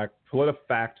PolitiFact said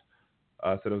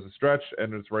it was a stretch,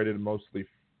 and it's rated mostly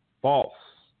false.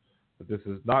 But this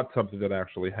is not something that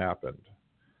actually happened.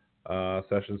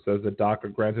 Sessions says that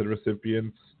DACA granted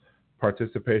recipients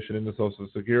participation in the Social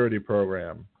Security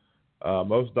program.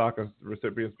 Most DACA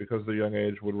recipients, because of their young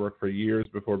age, would work for years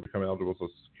before becoming eligible for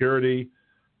Social Security.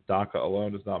 DACA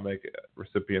alone does not make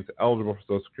recipients eligible for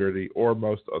Social Security or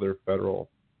most other federal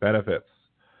benefits.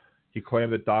 He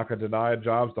claimed that DACA denied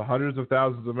jobs to hundreds of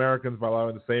thousands of Americans by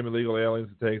allowing the same illegal aliens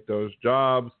to take those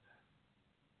jobs.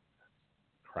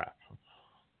 Crap.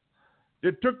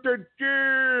 They took their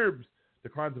jobs!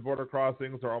 Declines of border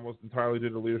crossings are almost entirely due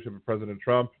to the leadership of President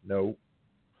Trump. No.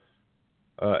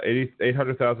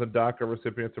 800,000 DACA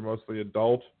recipients are mostly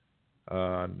adult.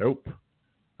 Nope.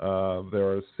 There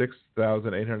are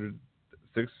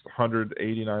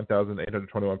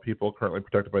 689,821 people currently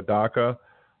protected by DACA.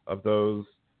 Of those,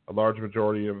 a large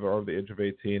majority are the age of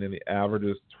 18, and the average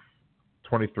is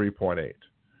 23.8.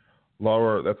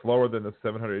 That's lower than the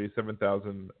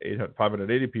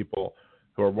 787,580 people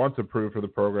who were once approved for the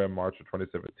program in March of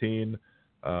 2017.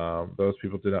 Those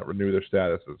people did not renew their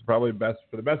statuses. Probably best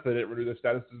they didn't renew their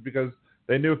statuses because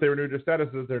they knew if they renewed their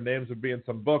statuses, their names would be in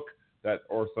some book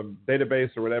or some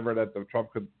database or whatever that the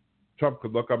Trump could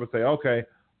look up and say, okay,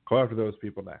 go after those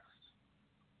people next.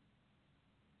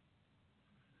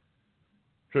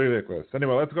 Pretty ridiculous.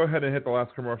 Anyway, let's go ahead and hit the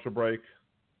last commercial break.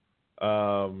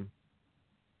 Caller,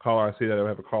 I see that I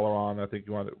have a caller on. I think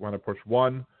you want to push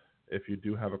 1 if you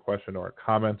do have a question or a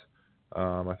comment.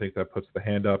 I think that puts the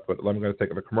hand up, but I'm going to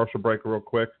take a commercial break real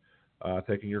quick.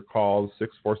 Taking your calls,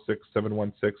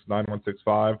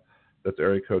 646-716-9165. That's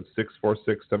area code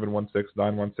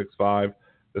 646-716-9165.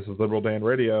 This is Liberal Dan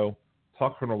Radio.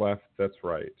 Talk from the left, that's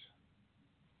right.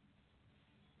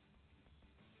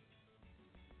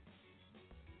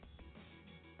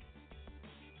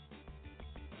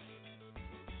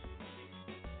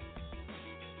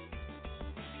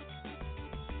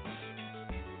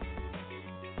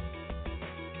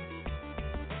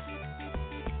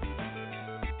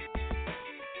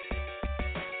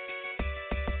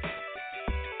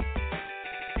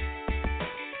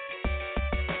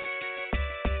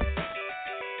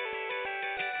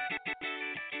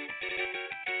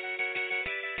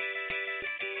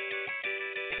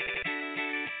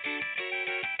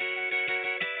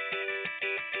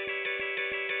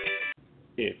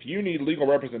 If you need legal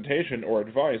representation or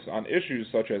advice on issues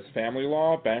such as family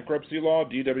law, bankruptcy law,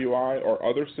 DWI, or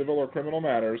other civil or criminal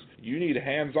matters, you need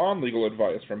hands-on legal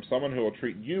advice from someone who will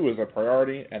treat you as a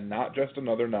priority and not just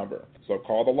another number. So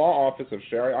call the law office of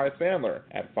Sherry I. Sandler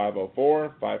at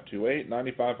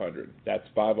 504-528-9500. That's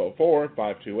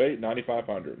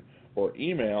 504-528-9500. Or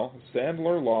email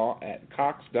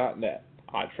sandlerlaw@cox.net.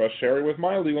 I trust Sherry with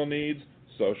my legal needs,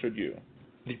 so should you.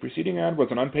 The preceding ad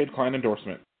was an unpaid client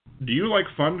endorsement. Do you like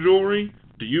fun jewelry?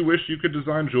 Do you wish you could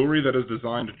design jewelry that is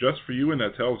designed just for you and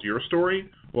that tells your story?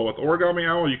 Well, with Origami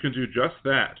Owl, you can do just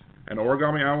that. An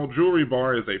Origami Owl jewelry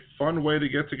bar is a fun way to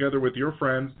get together with your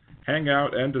friends, hang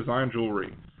out, and design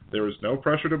jewelry. There is no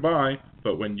pressure to buy,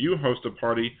 but when you host a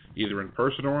party, either in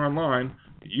person or online,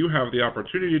 you have the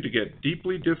opportunity to get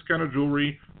deeply discounted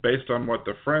jewelry based on what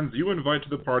the friends you invite to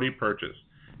the party purchase.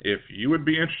 If you would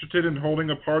be interested in holding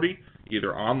a party,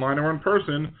 either online or in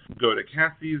person, go to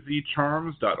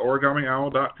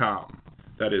CassieZCharms.origamiOwl.com.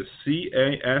 That is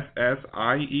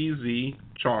CASSIEZ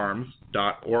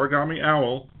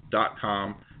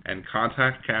Charms.origamiOwl.com and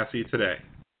contact Cassie today.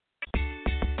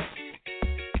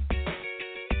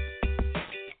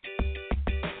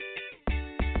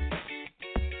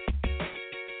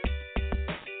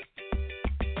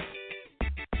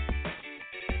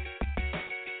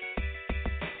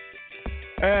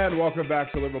 And welcome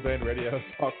back to Liberal Dan Radio,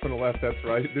 Talk from the Left, that's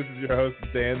right. This is your host,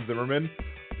 Dan Zimmerman,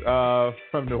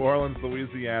 from New Orleans,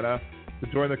 Louisiana. To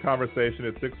join the conversation,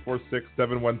 it's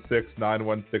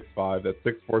 646-716-9165. That's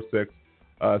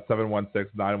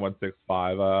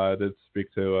 646-716-9165. I did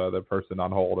speak to the person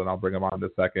on hold, and I'll bring him on in a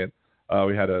second.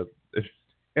 We had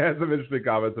some interesting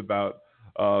comments about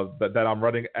that I'm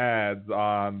running ads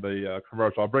on the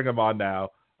commercial. I'll bring him on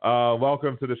now.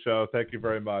 Welcome to the show. Thank you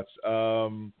very much.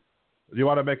 Do you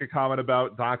want to make a comment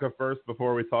about DACA first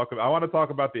before we talk about? I want to talk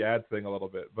about the ads thing a little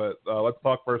bit, but let's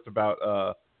talk first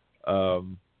about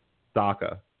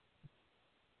DACA.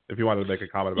 If you wanted to make a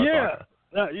comment about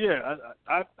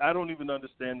DACA. I don't even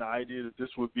understand the idea that this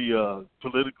would be a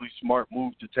politically smart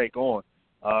move to take on.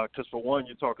 Because for one,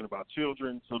 you're talking about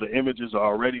children, so the images are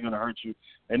already going to hurt you.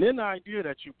 And then the idea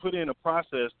that you put in a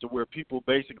process to where people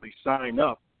basically sign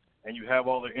up and you have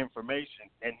all their information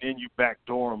and then you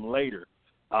backdoor them later.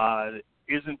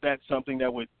 Isn't that something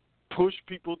that would push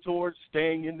people towards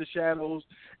staying in the shadows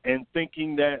and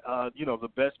thinking that, the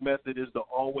best method is to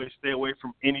always stay away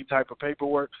from any type of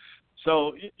paperwork?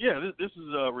 So, this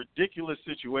is a ridiculous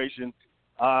situation.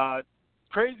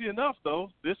 Crazy enough,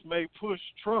 though, this may push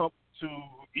Trump to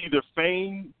either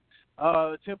feign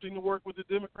attempting to work with the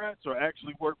Democrats or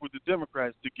actually work with the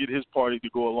Democrats to get his party to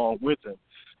go along with him.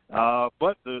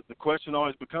 But the question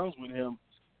always becomes with him,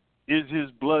 is his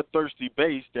bloodthirsty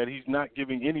base that he's not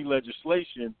giving any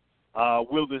legislation,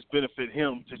 will this benefit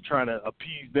him to try to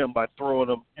appease them by throwing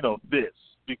them, this?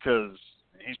 Because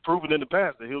he's proven in the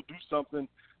past that he'll do something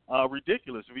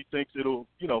ridiculous if he thinks it'll,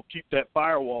 keep that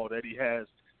firewall that he has,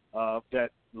 that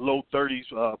low 30s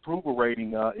approval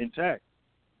rating intact.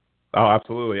 Oh,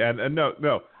 absolutely. And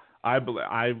no,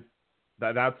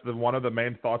 that's one of the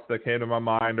main thoughts that came to my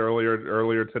mind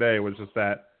earlier today was just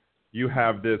that you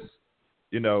have this.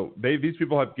 These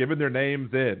people have given their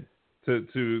names in to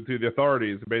the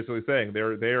authorities, basically saying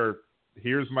they're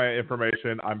here's my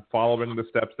information. I'm following the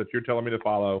steps that you're telling me to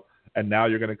follow, and now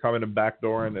you're going to come in and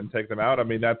backdoor and take them out. I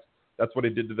mean, that's what he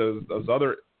did to those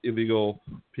other illegal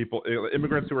people,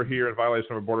 immigrants who are here in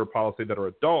violation of a border policy that are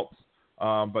adults,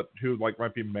 but who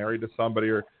might be married to somebody,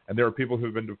 and there are people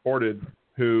who've been deported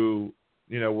who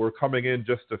were coming in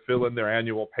just to fill in their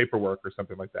annual paperwork or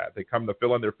something like that. They come to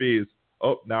fill in their fees.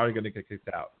 Oh, now you're going to get kicked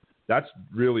out. That's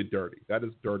really dirty. That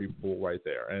is dirty pool right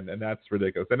there, and that's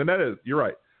ridiculous. And that is, you're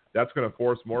right. That's going to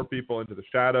force more people into the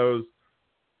shadows.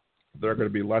 They're going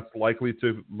to be less likely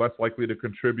to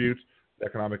contribute. The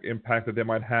economic impact that they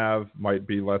might have might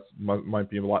be a lot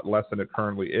less than it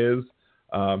currently is,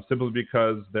 simply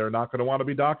because they're not going to want to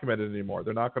be documented anymore.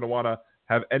 They're not going to want to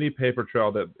have any paper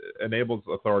trail that enables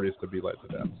authorities to be led to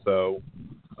them. So.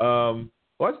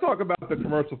 Let's talk about the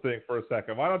commercial thing for a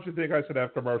second. Why don't you think I should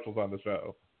have commercials on the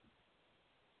show?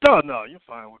 No, you're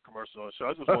fine with commercials on the show.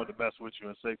 I just wanted to mess with you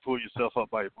and say pull yourself up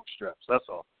by your bootstraps. That's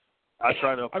all. I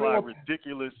try to apply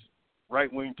ridiculous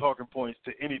right-wing talking points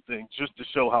to anything just to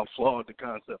show how flawed the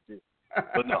concept is.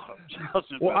 But no.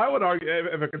 Well, I would argue,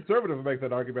 if a conservative would make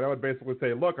that argument, I would basically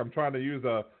say, look, I'm trying to use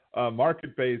a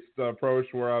market-based approach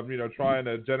where I'm, trying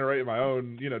to generate my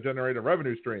own, generate a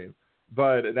revenue stream.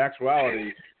 But in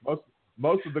actuality,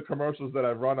 most of the commercials that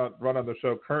I've run on the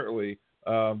show currently,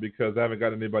 because I haven't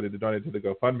got anybody to donate to the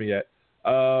GoFundMe yet,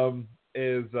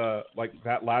 is like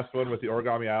that last one with the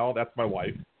Origami Owl. That's my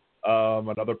wife.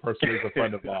 Another person is a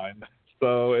friend of mine.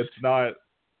 So it's not,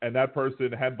 and that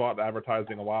person had bought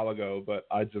advertising a while ago, but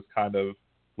I just kind of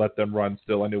let them run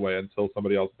still anyway until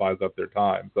somebody else buys up their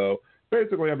time. So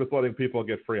basically, I'm just letting people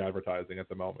get free advertising at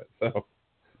the moment. So.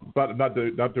 But not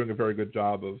doing a very good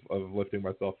job of lifting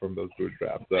myself from those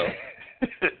bootstraps. So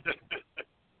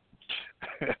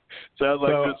sounds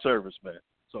like good service, man.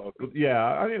 So yeah,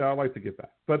 I like to get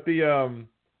back. But the I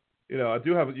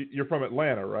do have. You're from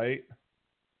Atlanta, right?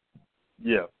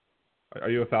 Yeah.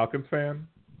 Are you a Falcons fan?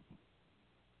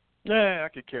 Yeah, I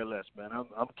could care less, man.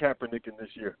 I'm Kaepernicking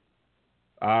this year.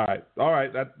 All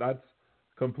right. That's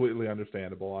completely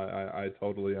understandable. I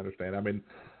totally understand. I mean,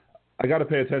 I got to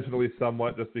pay attention at least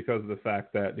somewhat just because of the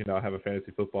fact that, I have a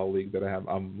fantasy football league that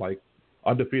I'm like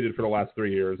undefeated for the last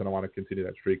 3 years, and I want to continue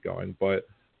that streak going. But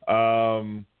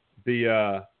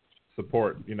the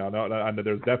support,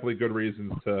 there's definitely good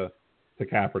reasons to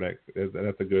Kaepernick, and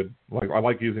that's a good, I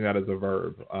like using that as a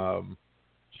verb. Because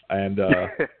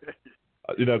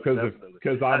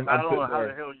I'm I don't know how there.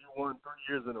 the hell you won 3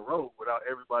 years in a row without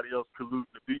everybody else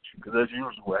colluding to beat you, because that's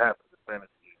usually what happens in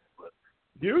fantasy games. But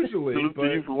usually,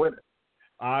 to you for winning.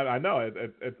 I know.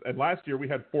 And last year we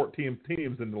had 14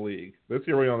 teams in the league. This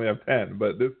year we only have 10.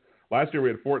 But last year we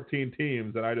had 14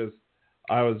 teams, and I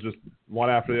was just one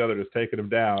after the other, just taking them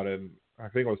down. And I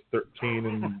think it was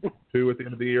 13-2 at the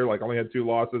end of the year. Only had 2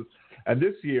 losses. And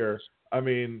this year, I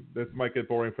mean, this might get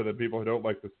boring for the people who don't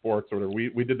like the sports. Or whatever.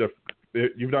 We did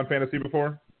you've done fantasy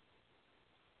before?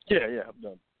 Yeah, I've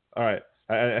done. All right.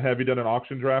 Have you done an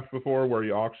auction draft before, where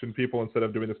you auction people instead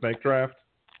of doing the snake draft?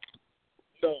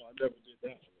 No, I never did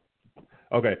that.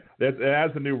 Okay, it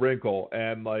adds a new wrinkle,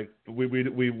 and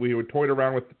we toyed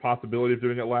around with the possibility of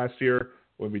doing it last year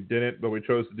when we didn't, but we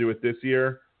chose to do it this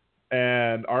year.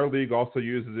 And our league also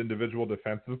uses individual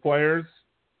defensive players,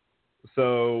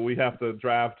 so we have to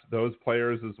draft those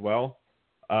players as well.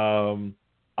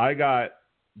 I got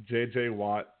J.J.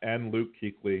 Watt and Luke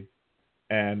Kuechly,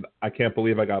 and I can't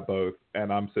believe I got both.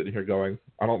 And I'm sitting here going,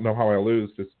 I don't know how I lose.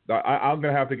 I'm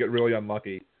going to have to get really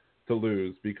unlucky to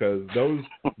lose, because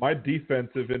my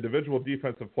individual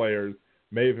defensive players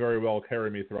may very well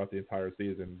carry me throughout the entire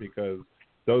season, because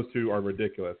those two are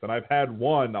ridiculous. And I've had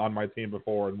one on my team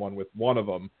before and won with one of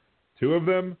them. 2 of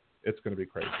them, it's going to be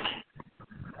crazy.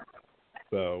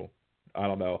 So I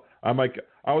don't know. I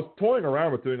was toying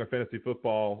around with doing a fantasy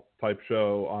football type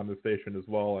show on the station as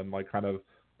well, and kind of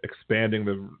expanding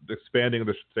the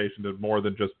station to more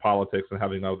than just politics and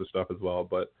having other stuff as well.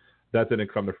 But that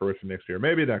didn't come to fruition next year.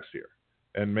 Maybe next year,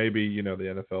 and maybe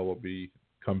the NFL will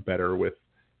become better with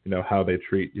how they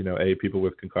treat A, people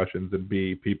with concussions, and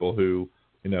B, people who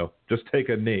just take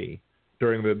a knee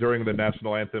during the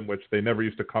national anthem, which they never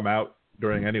used to come out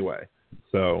during anyway.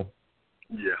 So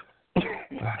yeah.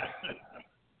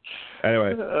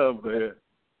 Anyway, oh man.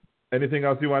 Anything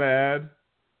else you want to add?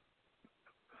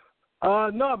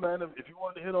 No, man. If you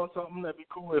want to hit on something, that'd be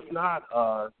cool. If not,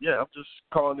 I'm just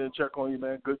calling in to check on you,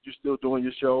 man. Good, you're still doing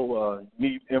your show.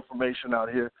 Need information out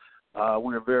here.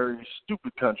 We're a very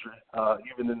stupid country,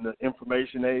 even in the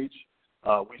information age.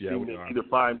 We seem to either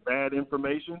find bad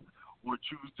information or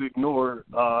choose to ignore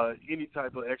any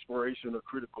type of exploration or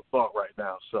critical thought right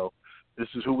now. So this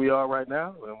is who we are right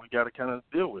now, and we got to kind of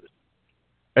deal with it.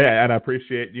 Yeah, and I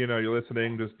appreciate, you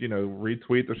listening. Just,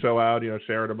 retweet the show out,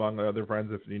 share it among other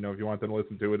friends if you want them to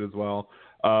listen to it as well.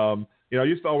 I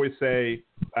used to always say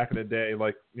back in the day,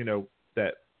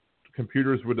 that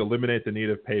computers would eliminate the need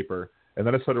of paper. And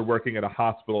then I started working at a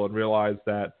hospital and realized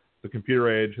that the computer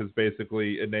age has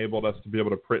basically enabled us to be able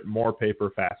to print more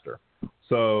paper faster.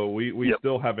 So we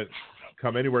still haven't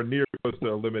come anywhere near close to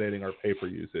eliminating our paper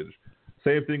usage.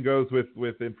 Same thing goes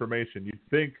with information. You'd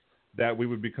think that we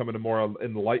would become a more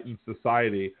enlightened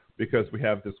society because we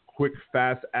have this quick,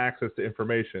 fast access to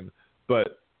information.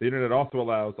 But the internet also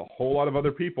allows a whole lot of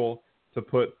other people to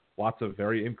put lots of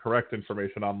very incorrect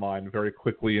information online very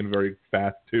quickly and very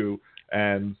fast too.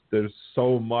 And there's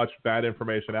so much bad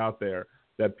information out there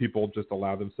that people just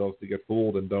allow themselves to get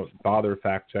fooled and don't bother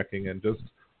fact-checking and just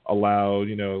allow,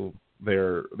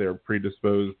 their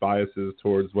predisposed biases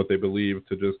towards what they believe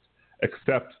to just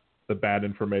accept the bad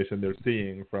information they're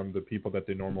seeing from the people that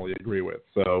they normally agree with.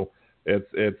 So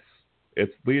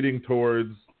it's leading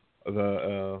towards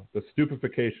the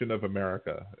stupefaction of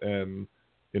America. And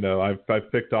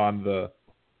I've picked on the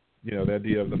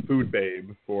idea of the food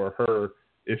babe for her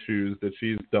issues that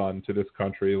she's done to this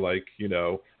country,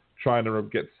 trying to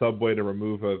get Subway to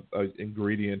remove a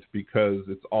ingredient because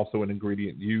it's also an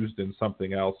ingredient used in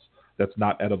something else that's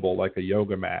not edible, like a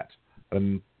yoga mat.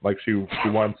 And she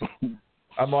wants.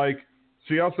 I'm like,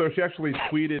 she actually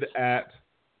tweeted at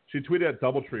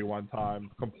DoubleTree one time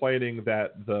complaining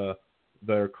that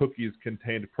their cookies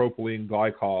contained propylene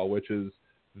glycol, which is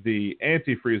the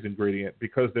antifreeze ingredient,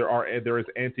 because there is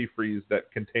antifreeze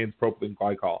that contains propylene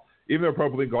glycol, even though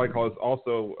propylene glycol is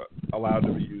also allowed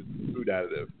to be used as food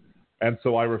additive. And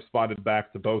so I responded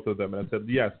back to both of them and I said,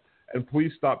 yes, and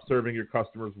please stop serving your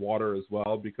customers water as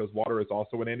well, because water is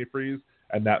also an antifreeze,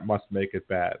 and that must make it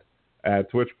bad. To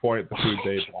which point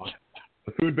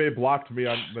the food babe blocked me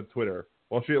on Twitter.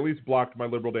 Well, she at least blocked my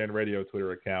Liberal Dan Radio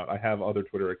Twitter account. I have other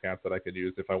Twitter accounts that I can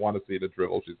use if I want to see the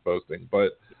drivel she's posting.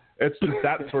 But it's just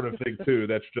that sort of thing too.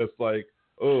 That's just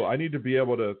oh, I need to be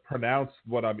able to pronounce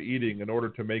what I'm eating in order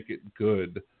to make it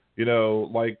good. You know,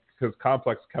 like, because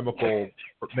complex chemical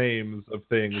names of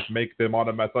things make them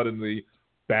suddenly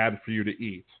bad for you to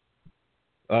eat.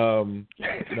 You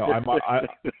know,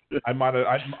 I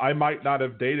might not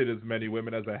have dated as many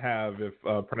women as I have if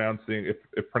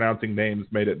pronouncing names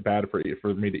made it bad for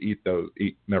me to eat those.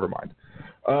 Never mind.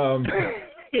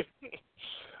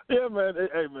 Yeah, man.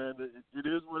 Hey, man, it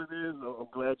is what it is. I'm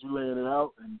glad you're laying it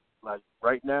out. And like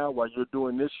right now, while you're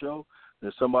doing this show,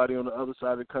 there's somebody on the other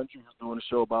side of the country who's doing a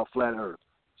show about flat Earth.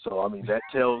 So I mean, that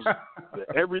tells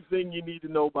everything you need to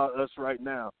know about us right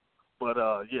now. But,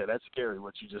 yeah, that's scary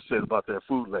what you just said about that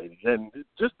food lady. And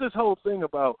just this whole thing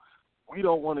about we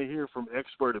don't want to hear from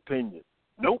expert opinion.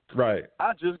 Nope. Right.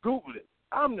 I just Googled it.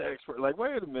 I'm the expert. Like,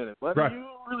 wait a minute, buddy, right. You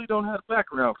really don't have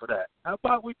background for that. How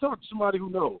about we talk to somebody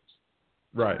who knows?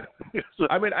 Right. So,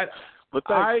 I mean,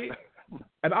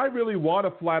 I really want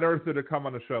a flat earther to come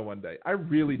on the show one day. I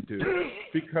really do.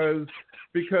 because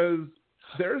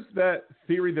there's that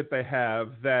theory that they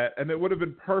have that, and it would have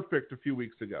been perfect a few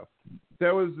weeks ago.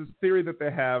 There was this theory that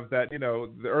they have that, you know,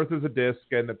 the Earth is a disk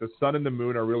and that the sun and the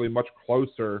moon are really much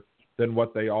closer than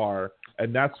what they are.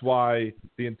 And that's why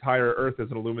the entire Earth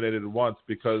isn't illuminated at once,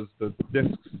 because the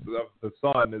disks of the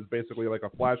sun is basically like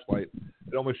a flashlight.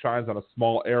 It only shines on a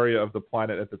small area of the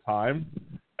planet at the time.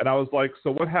 And I was like, so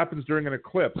what happens during an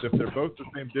eclipse? If they're both the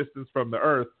same distance from the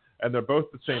Earth and they're both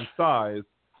the same size,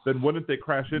 then wouldn't they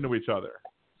crash into each other?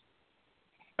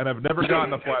 And I've never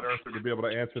gotten a flat earther to be able to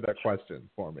answer that question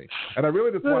for me. And I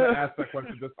really just want to ask that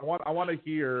question. I want to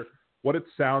hear what it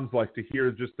sounds like to hear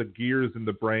just the gears in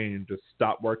the brain just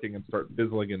stop working and start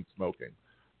fizzling and smoking.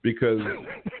 Because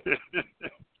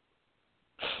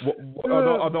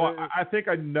although I think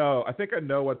I know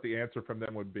what the answer from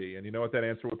them would be. And you know what that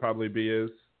answer would probably be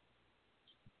is?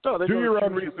 No, do your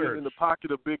own research. In the pocket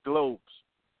of big globes.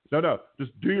 No,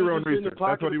 just do your own research.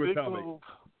 That's what he would tell me.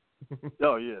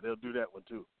 Oh, yeah, they'll do that one,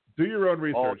 too. Do your own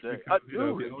research. All day.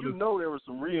 You know there was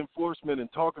some reinforcement and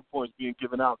talking points being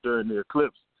given out during the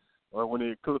eclipse, or when the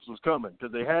eclipse was coming,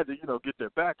 because they had to, get their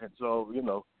backing. So,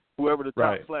 whoever the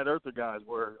top flat earther guys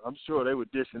were, I'm sure they were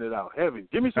dishing it out heavy.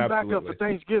 Give me some backup for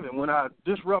Thanksgiving when I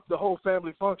disrupt the whole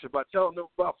family function by telling them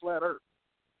about flat earth.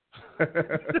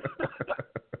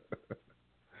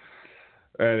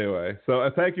 Anyway, so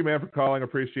thank you, man, for calling.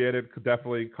 Appreciate it. Could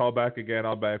definitely call back again.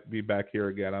 I'll be back here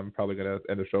again. I'm probably going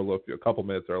to end the show a couple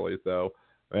minutes early. So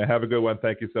have a good one.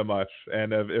 Thank you so much.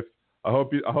 And if I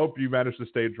hope you manage to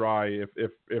stay dry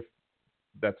if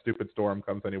that stupid storm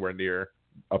comes anywhere near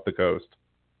up the coast.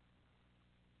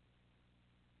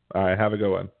 All right, have a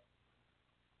good one.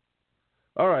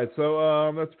 All right,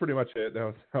 so that's pretty much it.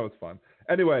 That was fun.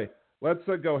 Anyway, let's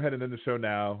go ahead and end the show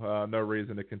now. No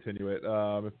reason to continue it.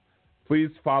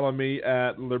 Please follow me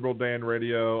at Liberal Dan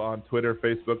Radio on Twitter,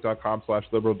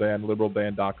 Facebook.com/LiberalDan,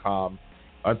 LiberalDan.com.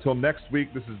 Until next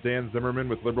week, this is Dan Zimmerman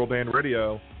with Liberal Dan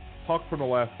Radio. Talk from the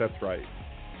left, that's right.